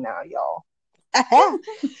thing now, y'all. I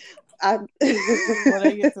well,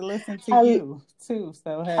 they get to listen to I you too.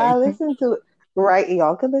 So I hey, listen to it. Right,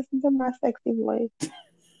 y'all can listen to my sexy voice.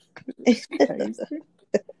 Casey.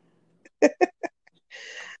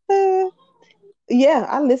 Uh, yeah,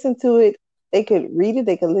 I listen to it. They could read it.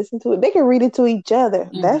 They could listen to it. They could read it to each other.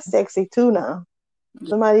 That's Mm-hmm. sexy too now.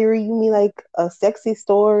 Somebody reading me like a sexy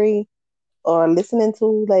story, or listening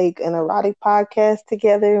to like an erotic podcast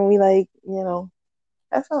together, and we like,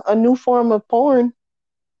 that's a new form of porn.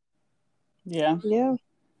 Yeah. Yeah,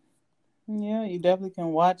 Yeah. You definitely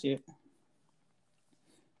can watch it.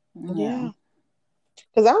 Yeah. yeah.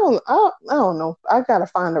 Because I don't know. I gotta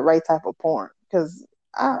find the right type of porn. Because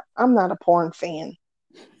I'm not a porn fan.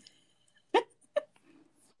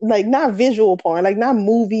 Like not visual porn, like not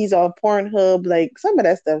movies or Pornhub. Like some of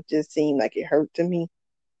that stuff just seemed like it hurt to me,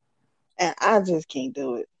 and I just can't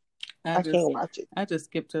do it. I I just can't watch it. I just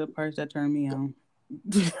skip to the parts that turn me on.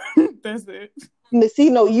 That's it. See,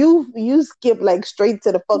 no, you skip like straight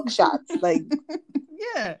to the fuck shots, like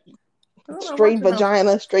Yeah. Hold on, straight watching a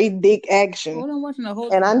vagina, straight dick action. hold on, watching a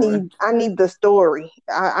whole And I tour. need I need the story.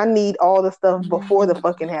 I need all the stuff before the Mm.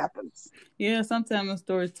 fucking happens. Yeah, sometimes the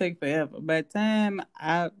stories take forever. By the time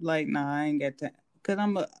I like, nah, I ain't got time. Cause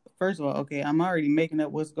first of all, okay, I'm already making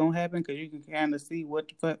up what's gonna happen because you can kind of see what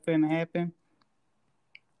the fuck finna happen.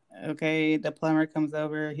 Okay, the plumber comes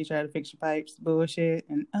over, he try to fix your pipes, bullshit,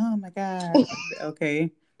 and oh my god,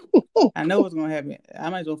 okay, I know what's gonna happen. I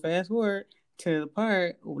might as well fast forward to the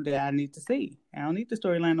part that I need to see. I don't need the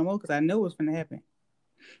storyline no more because I know what's gonna happen.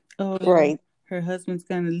 Oh, Right. her husband's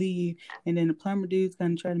gonna leave, and then the plumber dude's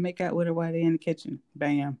gonna try to make out with her while they're in the kitchen.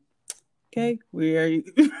 Bam. Okay, we are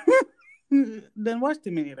done watched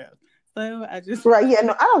too many of those. So I just Right. Yeah.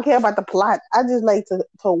 No, I don't care about the plot. I just like to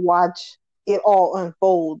watch it all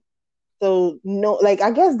unfold. So no, like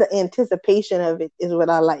I guess the anticipation of it is what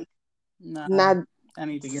I like, nah. not I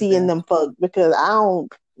need to get seeing there. them fuck because I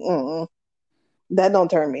don't. That don't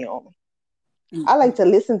turn me on. I Mm. like to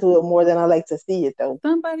listen to it more than I like to see it though.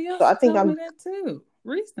 Somebody So else I think told me I'm that too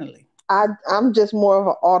recently. I'm just more of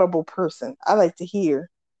an audible person. I like to hear.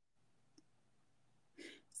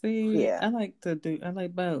 See, Yeah. I like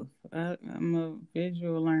both. I'm a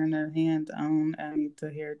visual learner, hands on. I need to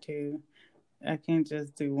hear too. I can't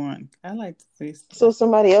just do one. I like to see So stuff.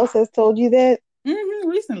 somebody else has told you that.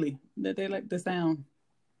 Recently, that they like the sound.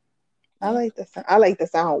 I like the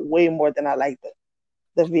sound way more than I like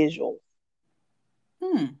the visual.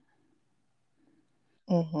 Hmm.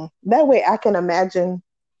 That way I can imagine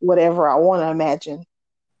whatever I want to imagine,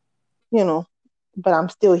 you know, but I'm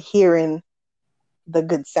still hearing the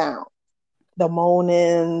good sound, the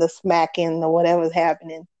moaning, the smacking, the whatever's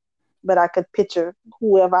happening. But I could picture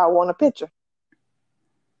whoever I want to picture.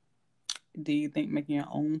 Do you think making your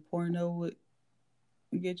own porno would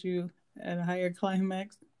get you at a higher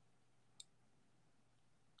climax?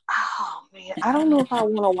 Oh man, I don't know if I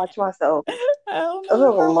want to watch myself. I don't know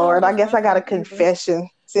if Oh I want to Lord, I watch guess I got a myself either. confession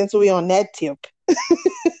since we on that tip.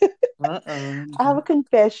 Uh oh. I have a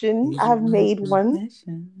confession. These are I've my made one.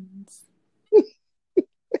 confessions.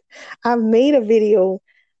 I've made a video,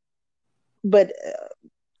 but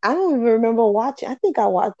I don't even remember watching. I think I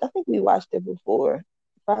watched. I think we watched it before,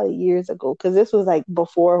 probably years ago, because this was like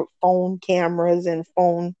before phone cameras and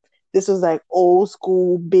phone. This was like old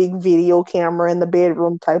school big video camera in the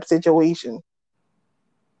bedroom type situation.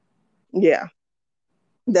 Yeah,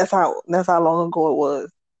 that's how long ago it was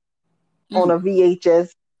on Mm. a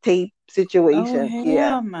VHS tape Oh situation. Yeah,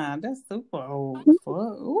 hell nah, that's super old. Fuck.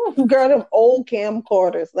 Ooh. girl, them old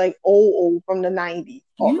camcorders, like old from the 90s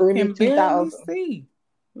or You early can barely 2000s. see.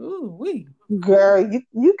 Ooh wee. Girl,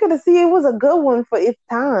 you could have seen it was a good one for its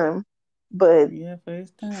time. But Yeah,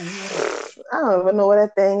 FaceTime. You right. I don't even know where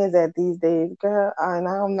that thing is at these days, girl. And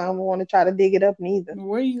I don't know want to try to dig it up neither.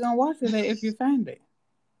 Where you gonna watch it at if you find it?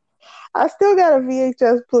 I still got a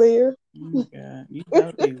VHS player. Oh my God, you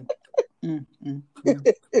know you. Mm, mm,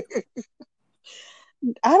 mm.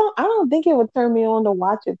 I don't think it would turn me on to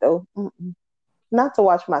watch it though. Not to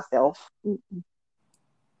watch myself.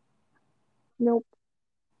 Nope.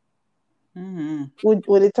 Mm.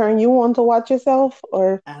 Would it turn you on to watch yourself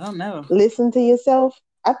or I don't know. listen to yourself?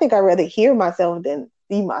 I think I'd rather hear myself than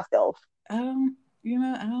see myself. I don't.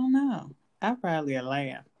 I don't know. I probably a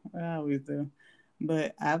laugh. I always do.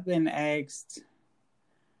 But I've been asked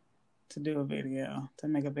to do a video, to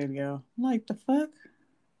make a video. I'm like, the fuck?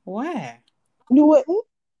 Why? You wouldn't?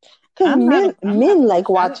 Because men I'm not men the like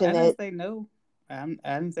I watching didn't it. say no. I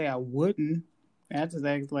didn't say I wouldn't. I just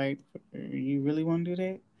asked like, you really want to do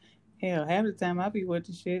that? Hell, half the time I be with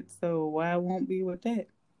the shit, so why I won't be with that?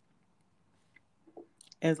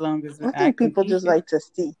 As long as I I think can people eat just it. like to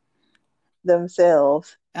see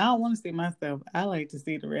themselves. I don't want to see myself. I like to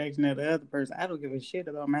see the reaction of the other person. I don't give a shit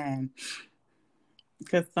about mine.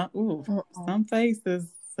 Because Mm-mm. some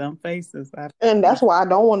faces, I And don't that's why I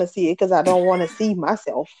don't want to see it because I don't want to see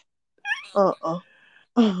myself. Uh-uh.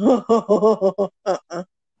 Uh-uh.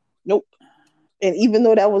 Nope. And even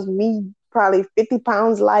though that was me probably 50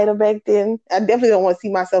 pounds lighter back then, I definitely don't want to see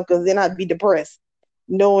myself because then I'd be depressed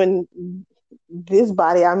knowing this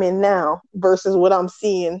body I'm in now versus what I'm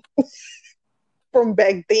seeing from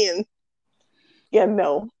back then. Yeah,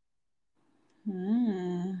 no.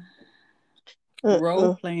 Hmm. Role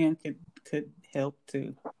Uh-uh. playing could help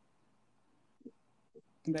too.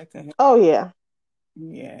 That could help. Oh, yeah.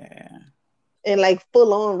 Yeah. And like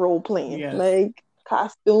full on role playing, Yes. like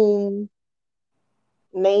costume,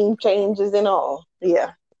 name changes, and all.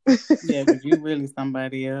 Yeah. Yeah, because you really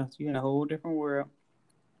somebody else. You're in a whole different world.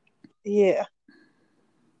 Yeah.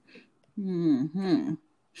 Hmm.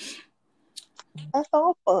 That's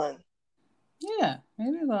all fun. Yeah,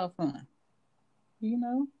 it is all fun. You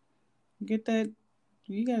know, get that.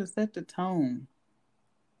 You gotta set the tone.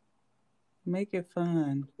 Make it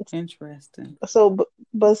fun, interesting. So,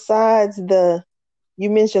 besides you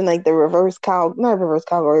mentioned like the not reverse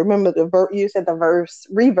cowgirl. Remember you said the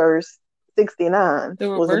reverse 69 The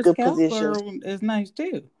was a reverse good position. cowgirl is nice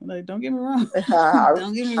too. Like, don't get me wrong. I,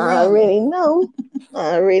 Don't get me I wrong. already know.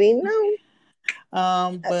 I already know.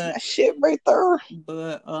 That's my But shit right there.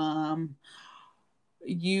 but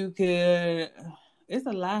you could. It's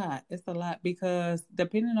a lot. It's a lot because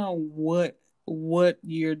depending on what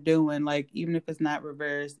you're doing, like even if it's not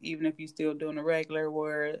reversed, even if you're still doing a regular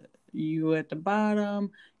where you at the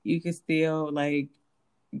bottom, you can still like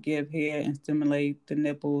give head and stimulate the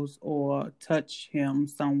nipples or touch him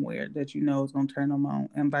somewhere that you know is gonna turn him on,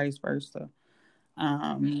 and vice versa.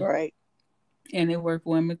 Um, Right. and it worked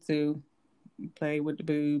for women too. Play with the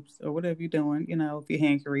boobs or whatever you're doing. If your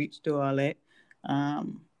hand can reach, do all that.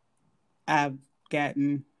 Um, I've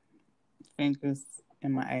gotten fingers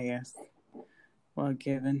in my ass while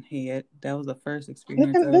giving head. That was the first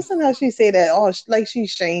experience of. Listen how she say that. Oh, like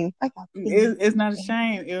she's shamed. I got fingers It's in not a my ass.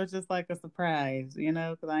 shame. It was just like a surprise,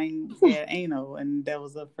 because I ain't had anal, and that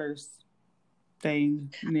was the first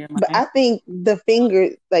thing near my But ass. I think the finger,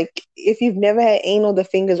 like if you've never had anal, the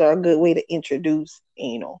fingers are a good way to introduce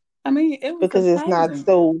anal I mean, it was because it's not surprising.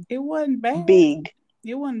 so It wasn't bad. big.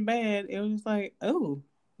 It wasn't bad. It was like, oh,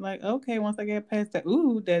 like okay. Once I got past the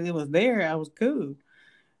ooh that it was there, I was cool.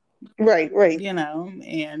 Right, right.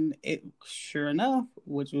 And it sure enough,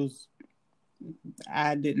 which was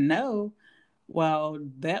I didn't know. While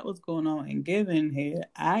that was going on in giving head,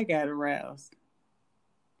 I got aroused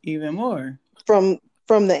even more. From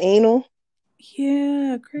the anal.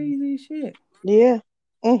 Yeah, crazy shit. Yeah.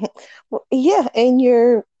 hmm Well, yeah, and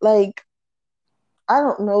you're like, I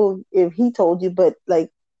don't know if he told you, but like,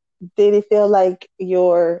 did it feel like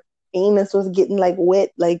your anus was getting like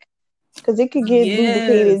wet, like, because it could get Yes.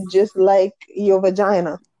 lubricated just like your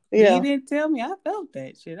vagina. He Yeah. didn't tell me. I felt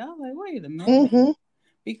that shit. I was like, wait a minute. Mm-hmm.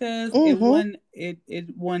 Because Mm-hmm.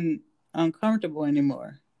 it wasn't uncomfortable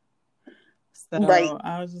anymore. Right. So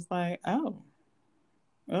I was just like, oh,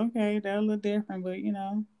 okay, that a little different, but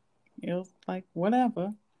it was like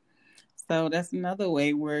whatever. So that's another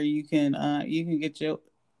way where you can get your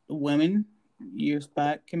women, your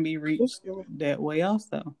spot can be reached that way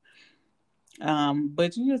also.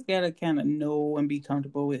 But you just gotta kind of know and be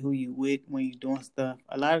comfortable with who you with when you're doing stuff.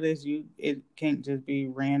 A lot of this, it can't just be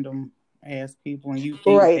random ass people, and you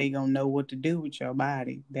think Right. they gonna know what to do with your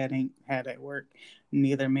body. That ain't how that work.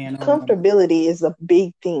 Neither man or woman. Comfortability is a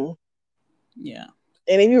big thing. Yeah.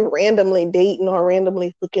 And if you're randomly dating or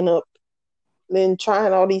randomly hooking up, then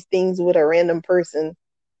trying all these things with a random person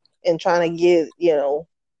and trying to get,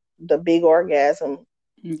 the big orgasm,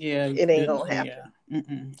 Yeah, it ain't gonna happen. yeah.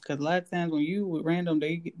 Because a lot of times when you with random,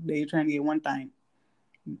 they trying to get one thing,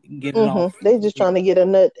 get it off. They just They, trying to get a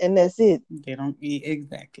nut and that's it. they don't eat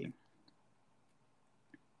exactly.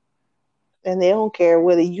 And they don't care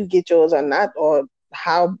whether you get yours or not or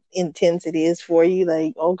how intense it is for you.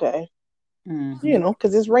 Like, okay, Mm-hmm.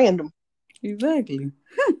 because it's random. Exactly.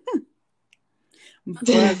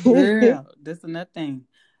 But girl, this is another thing.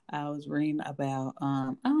 I was reading about.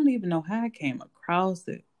 I don't even know how I came across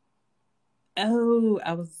it. Oh,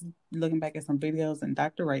 I was looking back at some videos and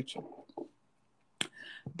Dr. Rachel.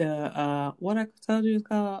 The what I told you is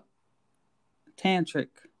called tantric.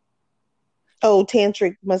 Oh,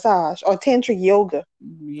 tantric massage or tantric yoga.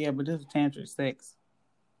 Yeah, but this is tantric sex.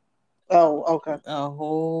 Oh, okay. A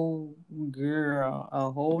whole girl,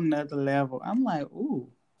 a whole nother level. I'm like, ooh,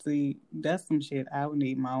 see, that's some shit I would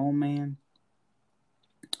need my own man,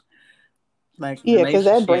 like Yeah, because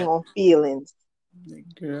that bring relationship, on feelings.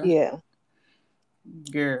 girl, Yeah.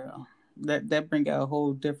 girl. That bring out a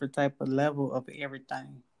whole different type of level of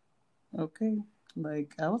everything. Okay,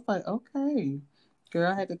 like I was like, okay,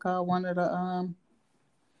 girl. I had to call one of the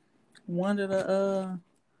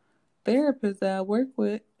therapists that I work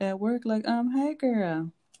with at work. Like, hey,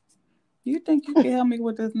 girl. You think you can help me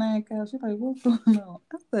with this nine cow? She's like, what's going on?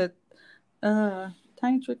 I said,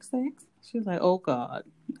 tantric sex. She's like, oh God,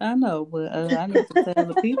 I know, but I need to tell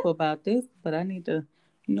the people about this. But I need to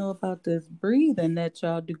know about this breathing that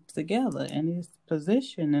y'all do together and this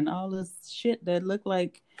position and all this shit that look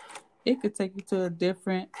like it could take you to a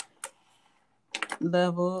different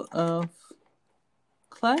level of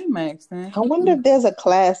climaxing. I wonder if there's a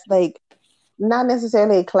class, like, not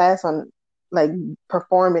necessarily a class on like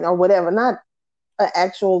performing or whatever, not an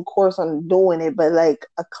actual course on doing it, but like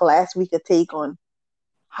a class we could take on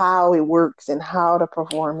how it works and how to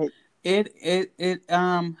perform it.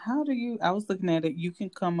 How do you? I was looking at it. You can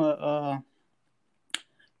come a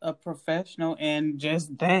professional and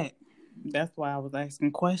just that. That's why I was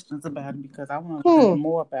asking questions about it because I want to know Hmm.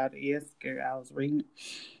 more about it. Yes, girl, I was reading.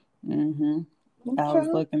 Mm-hmm. I was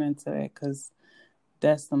Okay. looking into that because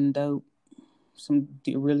that's some dope,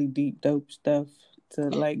 really deep dope stuff to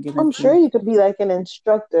like get I'm sure into. you could be like an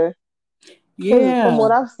instructor because from Yeah.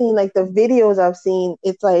 what I've seen, like the videos I've seen,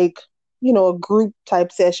 it's like, a group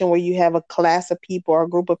type session where you have a class of people or a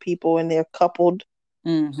group of people and they're coupled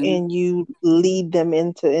Mm-hmm. and you lead them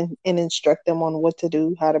into and instruct them on what to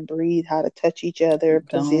do, how to breathe, how to touch each other, Don't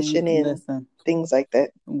positioning, listen. things like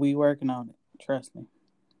that. We working on it. Trust me.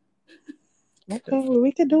 Okay, well,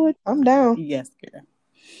 we could do it. I'm down. Yes, girl.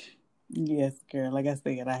 Yes, girl. Like I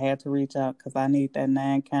said, I had to reach out because I need that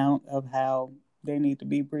 9 count of how they need to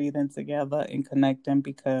be breathing together and connecting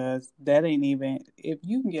because that ain't even, if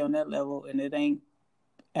you can get on that level and it ain't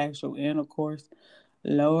actual intercourse,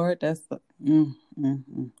 Lord,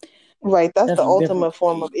 Right, that's that's the a different, ultimate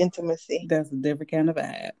form of intimacy. that's a different kind of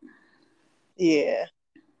vibe. Yeah.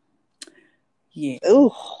 Yeah,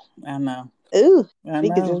 Ooh, I know. ooh. I She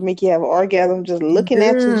could just know. make you have an orgasm just looking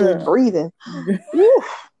at you, just Girl. breathing. Ooh,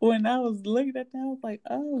 When I was looking at that, I was like,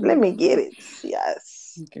 oh, let me get it.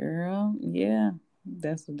 Yes. girl, yeah.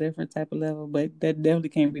 That's a different type of level, but that definitely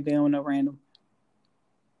can't be done with no random.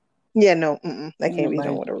 Yeah, no, that Ain't can't be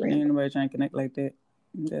done nobody, with a ain't random. nobody trying to connect like that.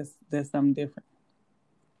 That's something different.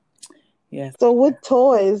 Yes. So, what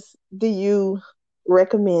toys do you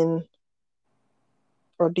recommend,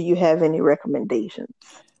 or do you have any recommendations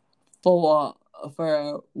For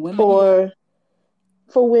women, for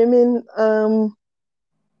for women?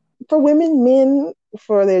 For women, men,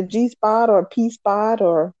 for their G spot or P spot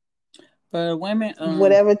or for women,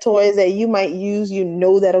 whatever toys that you might use,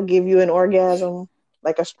 that'll give you an orgasm,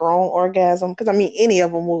 like a strong orgasm. Because I mean, any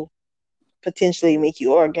of them will potentially make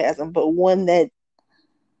you orgasm, but one that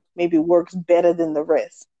maybe works better than the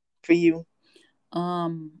rest for you.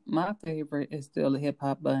 my favorite is still the hip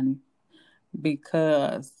hop bunny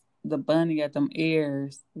because the bunny got them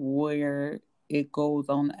ears where it goes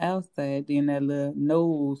on the outside, then that little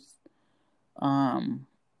nose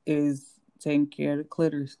is taking care of the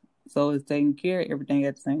clitoris. So it's taking care of everything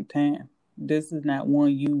at the same time. This is not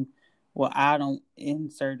one you well, I don't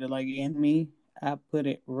insert it like in me. I put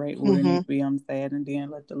it right where it Hmm. needs to be on the side and then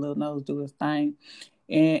let the little nose do its thing.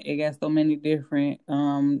 And it got so many different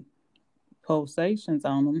pulsations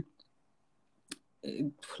on them.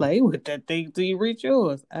 Play with that thing till you reach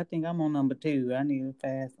yours. I think I'm on number 2. I need a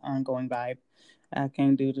fast ongoing vibe. I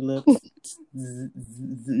can't do the little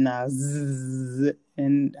nah,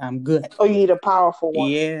 and I'm good. Or you need a powerful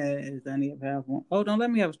one. Yes, I need a powerful one. Oh, don't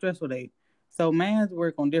let me have a stressful day. So man's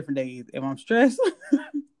work on different days. If I'm stressed,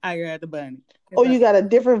 I grab the bunny. Oh, you got a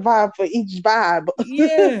different vibe for each vibe. For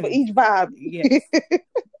Yes, each vibe. yes.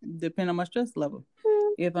 Depending on my stress level.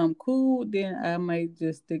 If I'm cool, then I might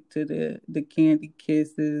just stick to the candy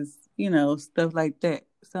kisses, stuff like that.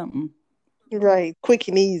 Something Right. Quick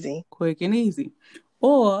and easy. quick and easy.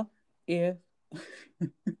 Or if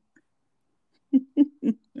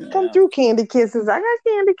Come uh, through, candy kisses. I got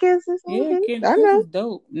candy kisses. yeah, candy I kisses know.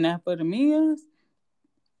 dope. Now for the meals,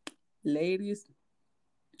 ladies,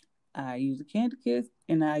 I use a candy kiss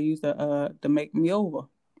and I use a to make me over.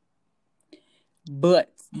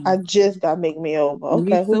 But I just got make me over. me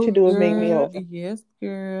Okay, what you too, do is make me girl. over. Yes,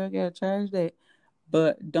 girl. Gotta charge that.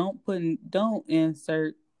 But don't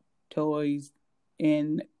insert toys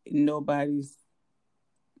in nobody's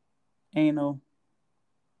anal.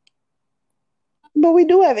 But we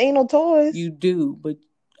do have anal toys. You do, but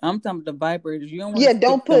I'm talking about the vibrators. You don't want to Yeah,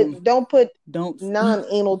 stick them. don't put Don't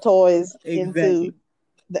non-anal toys into exactly.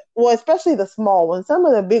 well, especially the small ones. Some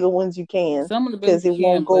of the bigger ones you can Some of the bigger because you it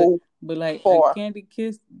won't can, but go like a far. candy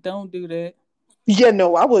kiss, don't do that Yeah,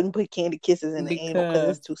 no, I wouldn't put candy kisses in the anal because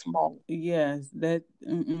it's because too small. yes,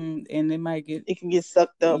 and it might get It can get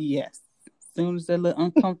sucked up. yes. As soon as they look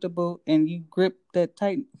uncomfortable and you grip that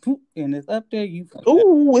tight, and it's up there, you fucked up.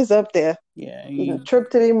 Ooh, it's up there. Yeah, you Trip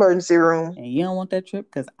to the emergency room. and you don't want that trip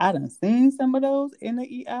because I done seen some of those in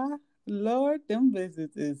the ER. Lord, them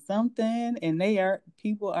visits is something, and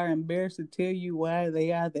people are embarrassed to tell you why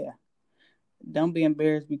they are there. Don't be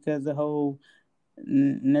embarrassed because the whole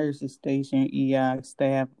nurses station, ER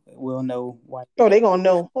staff will know why Oh, you're they gonna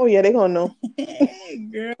know. Oh yeah, they gonna know.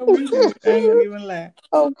 there. Girl, me too. I ain't gonna even lie.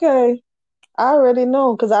 Okay, I already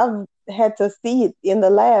know because I've had to see it in the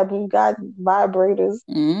lab. We've got vibrators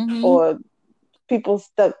Mm-hmm. or people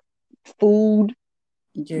stuck food,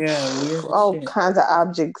 Yeah, weird all shit. kinds of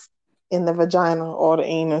objects in the vagina or the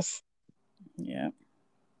anus. Yeah.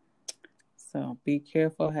 So be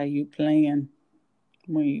careful how you playing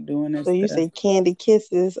when you doing So this you stuff. say candy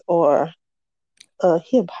kisses or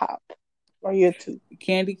hip hop or your two.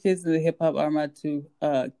 Candy Kisses and Hip Hop are my two.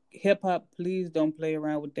 Hip Hop, please don't play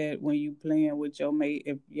around with that when you playing with your mate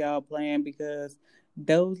if y'all playing because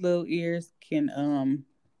those little ears can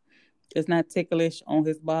it's not ticklish on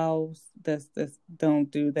his balls. That's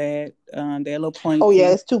don't do that. They're a little Oh yeah,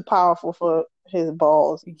 pointy. it's too powerful for his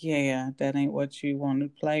balls. Yeah, that ain't what you want to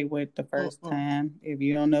play with the first Mm-mm. time. If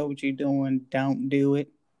you don't know what you're doing, don't do it.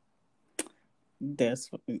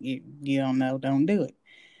 You don't know, don't do it.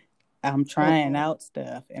 I'm trying Mm-mm. out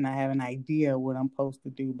stuff and I have an idea what I'm supposed to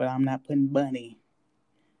do, but I'm not putting bunny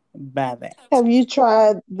by that. Have you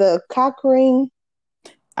tried the cock ring?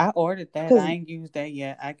 I ordered that. I Because ain't used that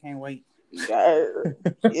yet. I can't wait.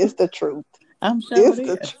 it's the truth. I'm sure it It's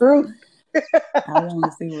the is. truth. I want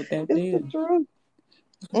to see what that It's the do. truth.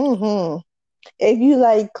 Hmm. If you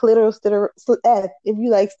like if you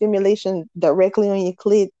like stimulation directly on your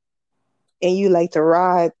clit and you like to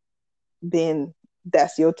ride, then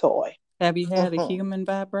that's your toy. Have you had a Hmm. human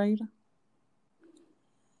vibrator?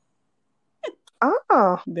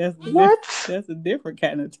 Ah, That's what? that's a different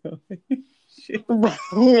kind of toy. Shit.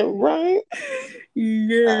 Right?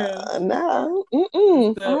 Yeah. Nah,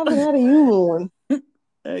 mm-mm. I So haven't had a human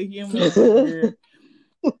a human one, girl.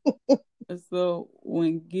 one. So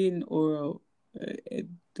when getting oral,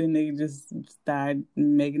 then they just start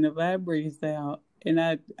making a vibrating sound, and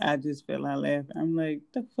I just fell out laughing. I'm like,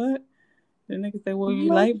 the fuck? The nigga say, well, you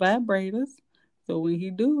What? like vibrators. So when he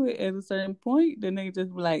do it at a certain point, the nigga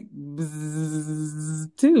just be like,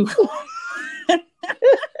 bzzz, too.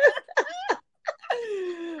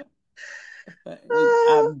 But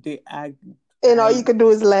And all you can do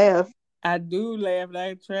is laugh. I do laugh. And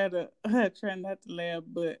I try to, I try not to laugh,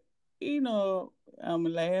 but you know, I'm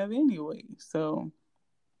gonna laugh anyway. So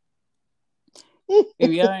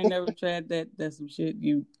if y'all ain't never tried that, that's some shit.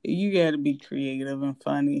 You got to be creative and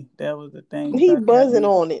funny. That was the thing He about that buzzing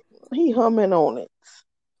one. on it. He humming on it.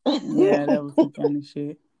 Yeah, that was some funny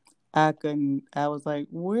shit. I couldn't. I was like,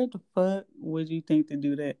 where the fuck would you think to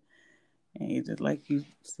do that? And he just like you.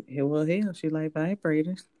 Well, hell, she like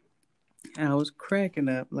vibrators. I was cracking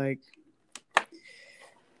up. Like,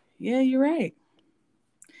 yeah, you're right.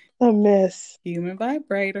 A mess. Human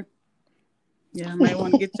vibrator. Yeah, I might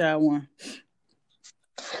want to get y'all one.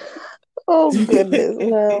 Oh goodness.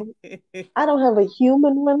 Well, I don't have a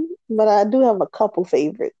human one, but I do have a couple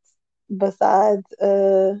favorites besides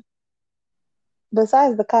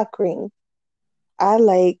besides the cock ring. I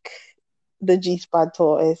like the G spot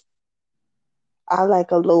toys. I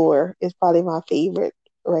like Allure. It's probably my favorite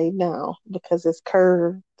right now because it's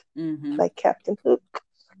curved Mm-hmm. like Captain Hook.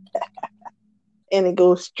 and it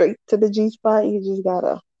goes straight to the G spot. You just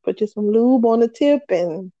gotta put you some lube on the tip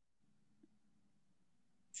and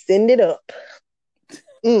send it up.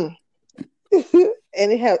 Mm.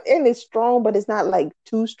 And it's strong, but it's not like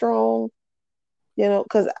too strong,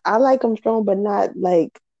 because I like them strong, but not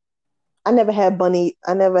like I never had bunny.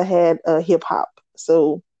 I never had a hip hop,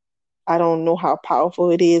 so I don't know how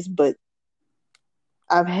powerful it is. But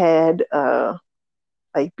I've had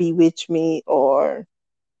like Bewitch Me or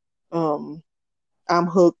um I'm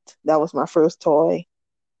Hooked. That was my first toy,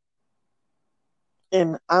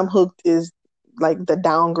 and I'm Hooked is like the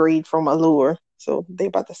downgrade from Allure, so they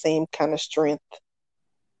about the same kind of strength.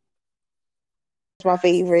 It's my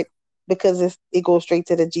favorite because it goes straight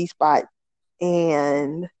to the G spot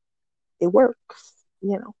and it works.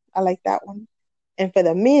 I like that one. And for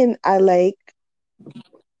the men, I like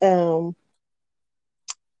um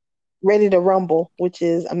Ready to Rumble, which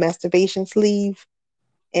is a masturbation sleeve,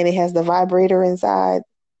 and it has the vibrator inside,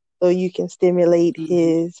 so you can stimulate Mm-hmm.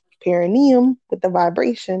 his perineum with the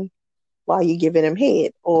vibration while you're giving him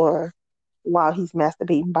head, or while he's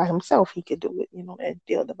masturbating by himself, he could do it, and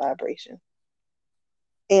feel the vibration.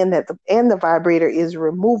 And the vibrator is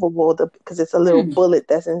removable because it's a little Hmm. bullet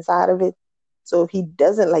that's inside of it. So if he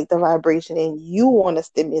doesn't like the vibration and you want to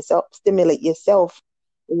stimulate yourself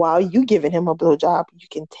while you giving him a blowjob, you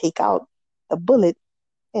can take out the bullet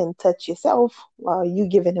and touch yourself while you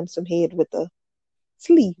giving him some head with the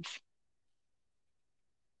sleeve.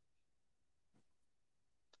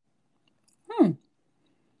 Hmm.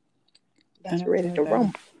 I That's never ready heard to that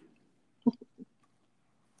one. rumble.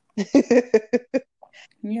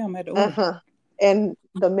 Yeah, I'm at the order. Uh-huh. And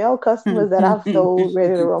the male Hmm. customers that I've sold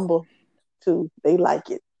Ready to Rumble to, they like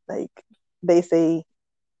it. Like they say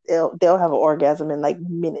they'll have an orgasm in like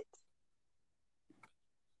minutes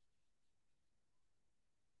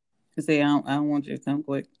See, I don't want you to come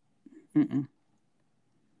quick. Mm-mm.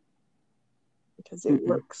 because it Mm-mm.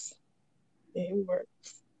 works. It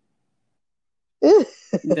works.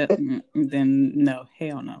 Then no,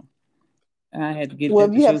 hell no. I had to get Well, that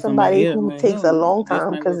if the you have shoes on my somebody ear. who Well, takes a long this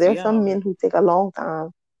time, might because well be there's some men already. who take a long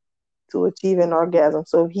time to achieve an orgasm.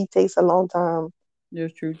 So if he takes a long time,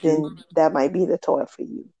 That's true too. then that might be the toy for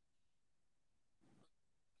you.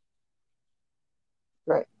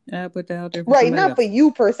 Right. I put that out there for Right. somebody Not for else.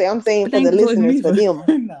 you per se. I'm saying But for ain't the including listeners, me for for them.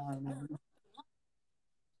 no, no.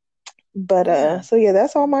 But Yeah. so yeah,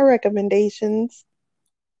 that's all my recommendations.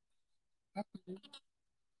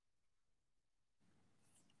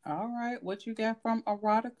 All right. What you got from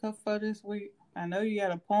erotica for this week? I know you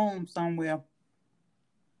got a poem somewhere.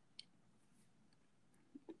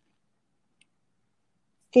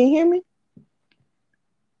 Can you hear me?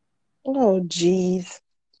 Oh, jeez.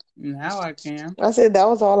 Now I can. I said that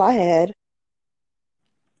was all I had.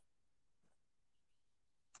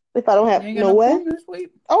 If I don't You have ain't got no no what? poem this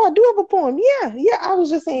week? Oh, I do have a poem. Yeah, yeah. I was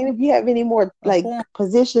just saying if you have any more A like poem?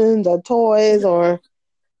 positions or toys or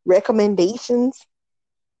recommendations.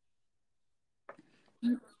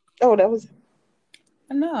 Oh, that was.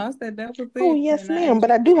 No, I said that was Oh, it. yes, And I ma'am. asked But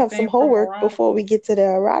you I do have some anything from homework before erotica. we get to the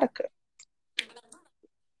erotica.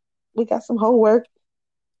 We got some homework.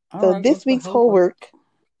 All So right, this what's the week's homework? homework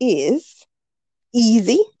is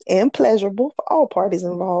easy and pleasurable for all parties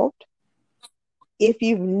involved. If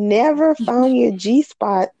you've never found your G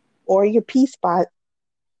spot or your P spot,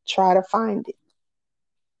 try to find it.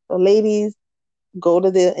 So, ladies, go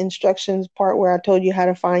to the instructions part where I told you how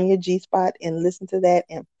to find your G spot and listen to that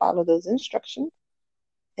and follow those instructions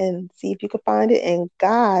and see if you can find it. And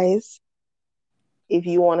guys, if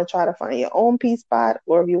you want to try to find your own P spot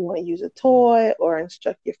or if you want to use a toy or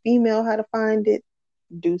instruct your female how to find it,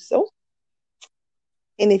 do so.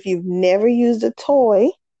 And if you've never used a toy,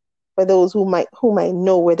 for those who might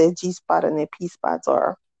know where their G spot and their P spots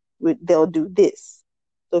are, they'll do this.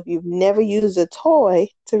 So if you've never used a toy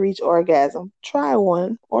to reach orgasm, try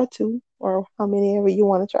one or two or how many ever you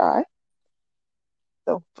want to try.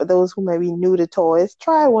 So for those who may be new to toys,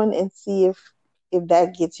 try one and see if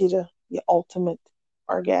that gets you to your ultimate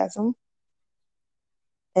orgasm.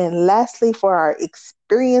 And lastly, for our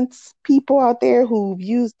experienced people out there who've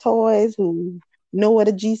used toys, who know what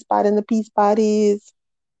a G spot and the P spot is,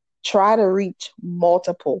 try to reach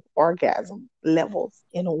multiple orgasm levels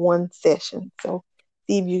in one session. So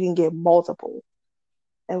see if you can get multiple.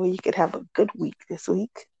 That way you could have a good week this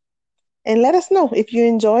week. And let us know if you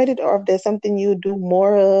enjoyed it or if there's something you do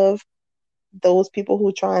more of. Those people who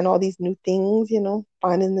are trying all these new things,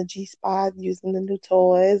 finding the G spot, using the new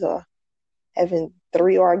toys, or having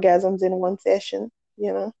 3 orgasms in one session.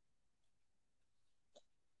 Well,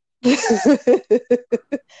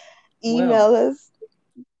 Email us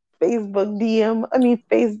Facebook DM. I mean,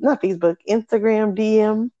 not Facebook, Instagram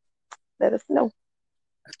DM. Let us know.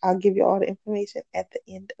 I'll give you all the information at the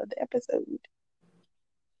end of the episode.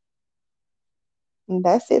 And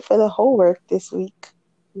that's it for the homework this week.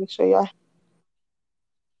 Make sure y'all.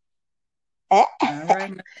 All right,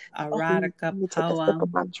 Miss Oh, let erotica me take a sip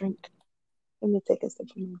of my poem, drink. Let me take a sip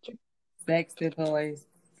of my drink. sexy voice.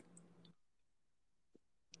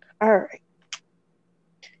 All right.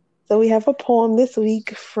 So we have a poem this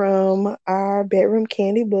week from our bedroom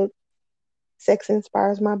candy book, Sex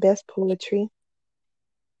Inspires My Best Poetry.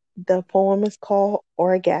 The poem is called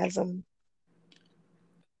Orgasm.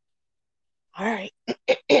 All right.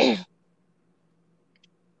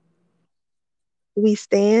 We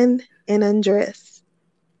stand and undress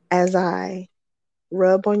as I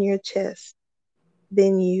rub on your chest.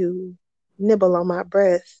 Then you nibble on my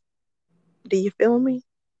breast. Do you feel me?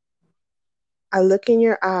 I look in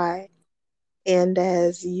your eye, and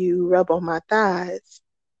as you rub on my thighs,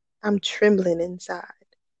 I'm trembling inside.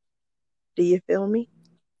 Do you feel me?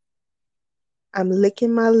 I'm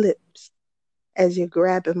licking my lips as you're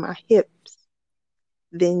grabbing my hips.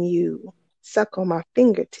 Then you suck on my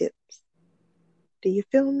fingertips. Do you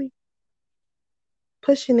feel me?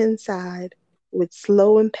 Pushing inside with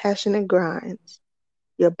slow and passionate grinds,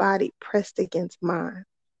 your body pressed against mine.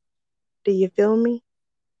 Do you feel me?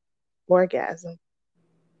 Orgasm.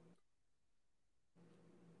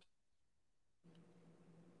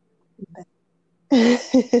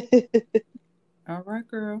 All right,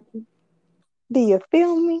 girl. Do you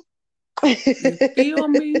feel me? You feel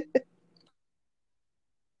me?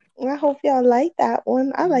 I hope y'all like that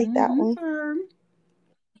one. I like that one. Okay.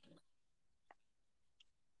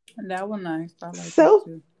 That was nice. I like that So,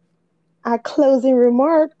 too. our closing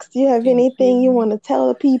remarks. Do you have Do you feel anything you me? want to tell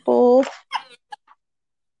the people?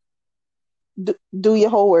 Do your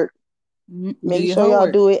homework. Do Make your sure y'all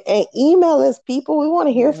homework. do it and email us, people. We want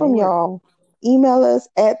to Do hear your from homework. y'all. Email us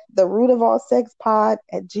at the root of all sex pod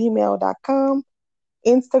at gmail.com.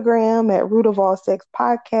 Instagram at root of all sex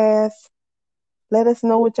podcast. Let us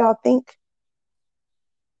know what y'all think.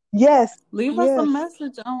 Yes, Leave us a yes.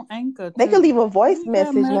 message on Anchor They can too. leave a voice We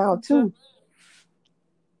got message now messenger. too.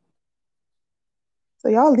 So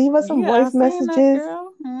y'all leave us some Yeah, I voice seen that messages.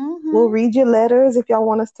 girl. We'll read your letters if y'all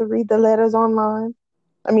want us to read the letters online.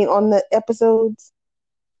 I mean, on the episodes.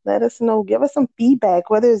 Let us know. Give us some feedback,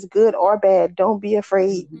 whether it's good or bad. Don't be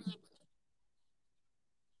afraid.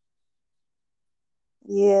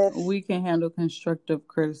 Yes. We can handle constructive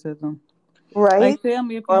criticism. Right? Like, tell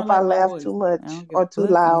me if you Or don't if I like my laugh voice. too I much don't give or a too fuck.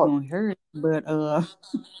 It's loud. gonna hurt, but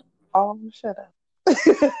Oh, shut up.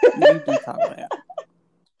 you do talk loud.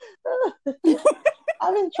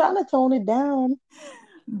 I've been trying to tone it down.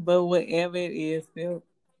 But whatever it is, still,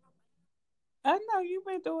 I know you've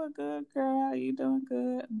been doing good, girl. You doing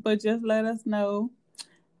good. But just let us know.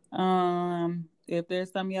 If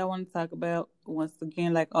there's something y'all want to talk about, once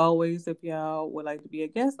again, like always, if y'all would like to be a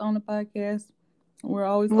guest on the podcast, we're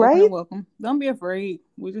always open and Right? welcome. Don't be afraid.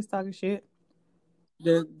 We're just talking shit.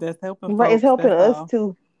 That's helping Right. It's folks. helping That's us all.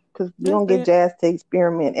 too. Because we're That's going to get it. Jazz to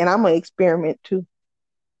experiment. And I'm going to experiment too.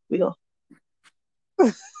 We gonna,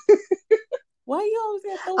 Why you always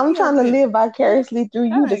got to throw I'm me trying out to there? live vicariously through I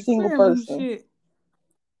you, done the single experiment person. shit.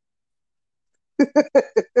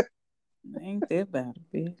 Ain't that bad,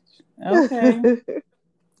 bitch. Okay,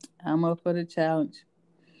 I'm up for the challenge.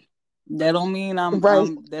 That don't mean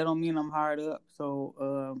Right. that don't mean I'm hard up.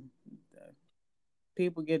 So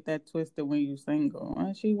people get that twisted when you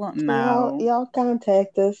single. She want no. Y'all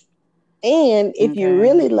contact us. And if you Okay.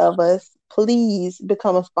 really love us, please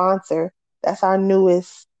become a sponsor. That's our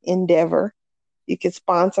newest endeavor. You can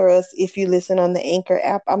sponsor us if you listen on the Anchor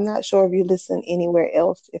app. I'm not sure if you listen anywhere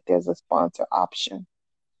else if there's a sponsor option,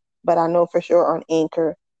 but I know for sure on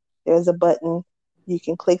Anchor there's a button you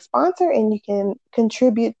can click sponsor and you can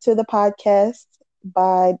contribute to the podcast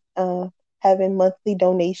by having monthly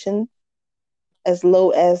donations as low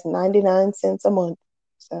as 99 cents a month.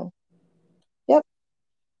 So, yep.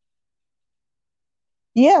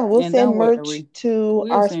 Yeah, we'll And send don't merch worry, to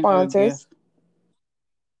we'll our send you a sponsors. gift.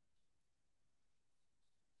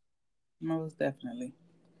 Most definitely,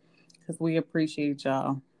 because we appreciate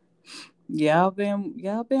y'all. Y'all been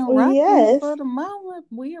rocking Yes, for the moment.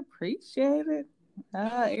 We appreciate it.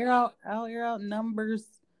 I'll air out numbers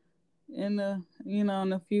in the in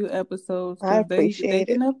a few episodes I because they appreciate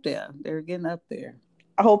it. getting up there. They're getting up there,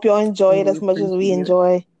 I hope y'all enjoy and it we as much as we appreciate it.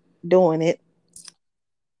 enjoy doing it.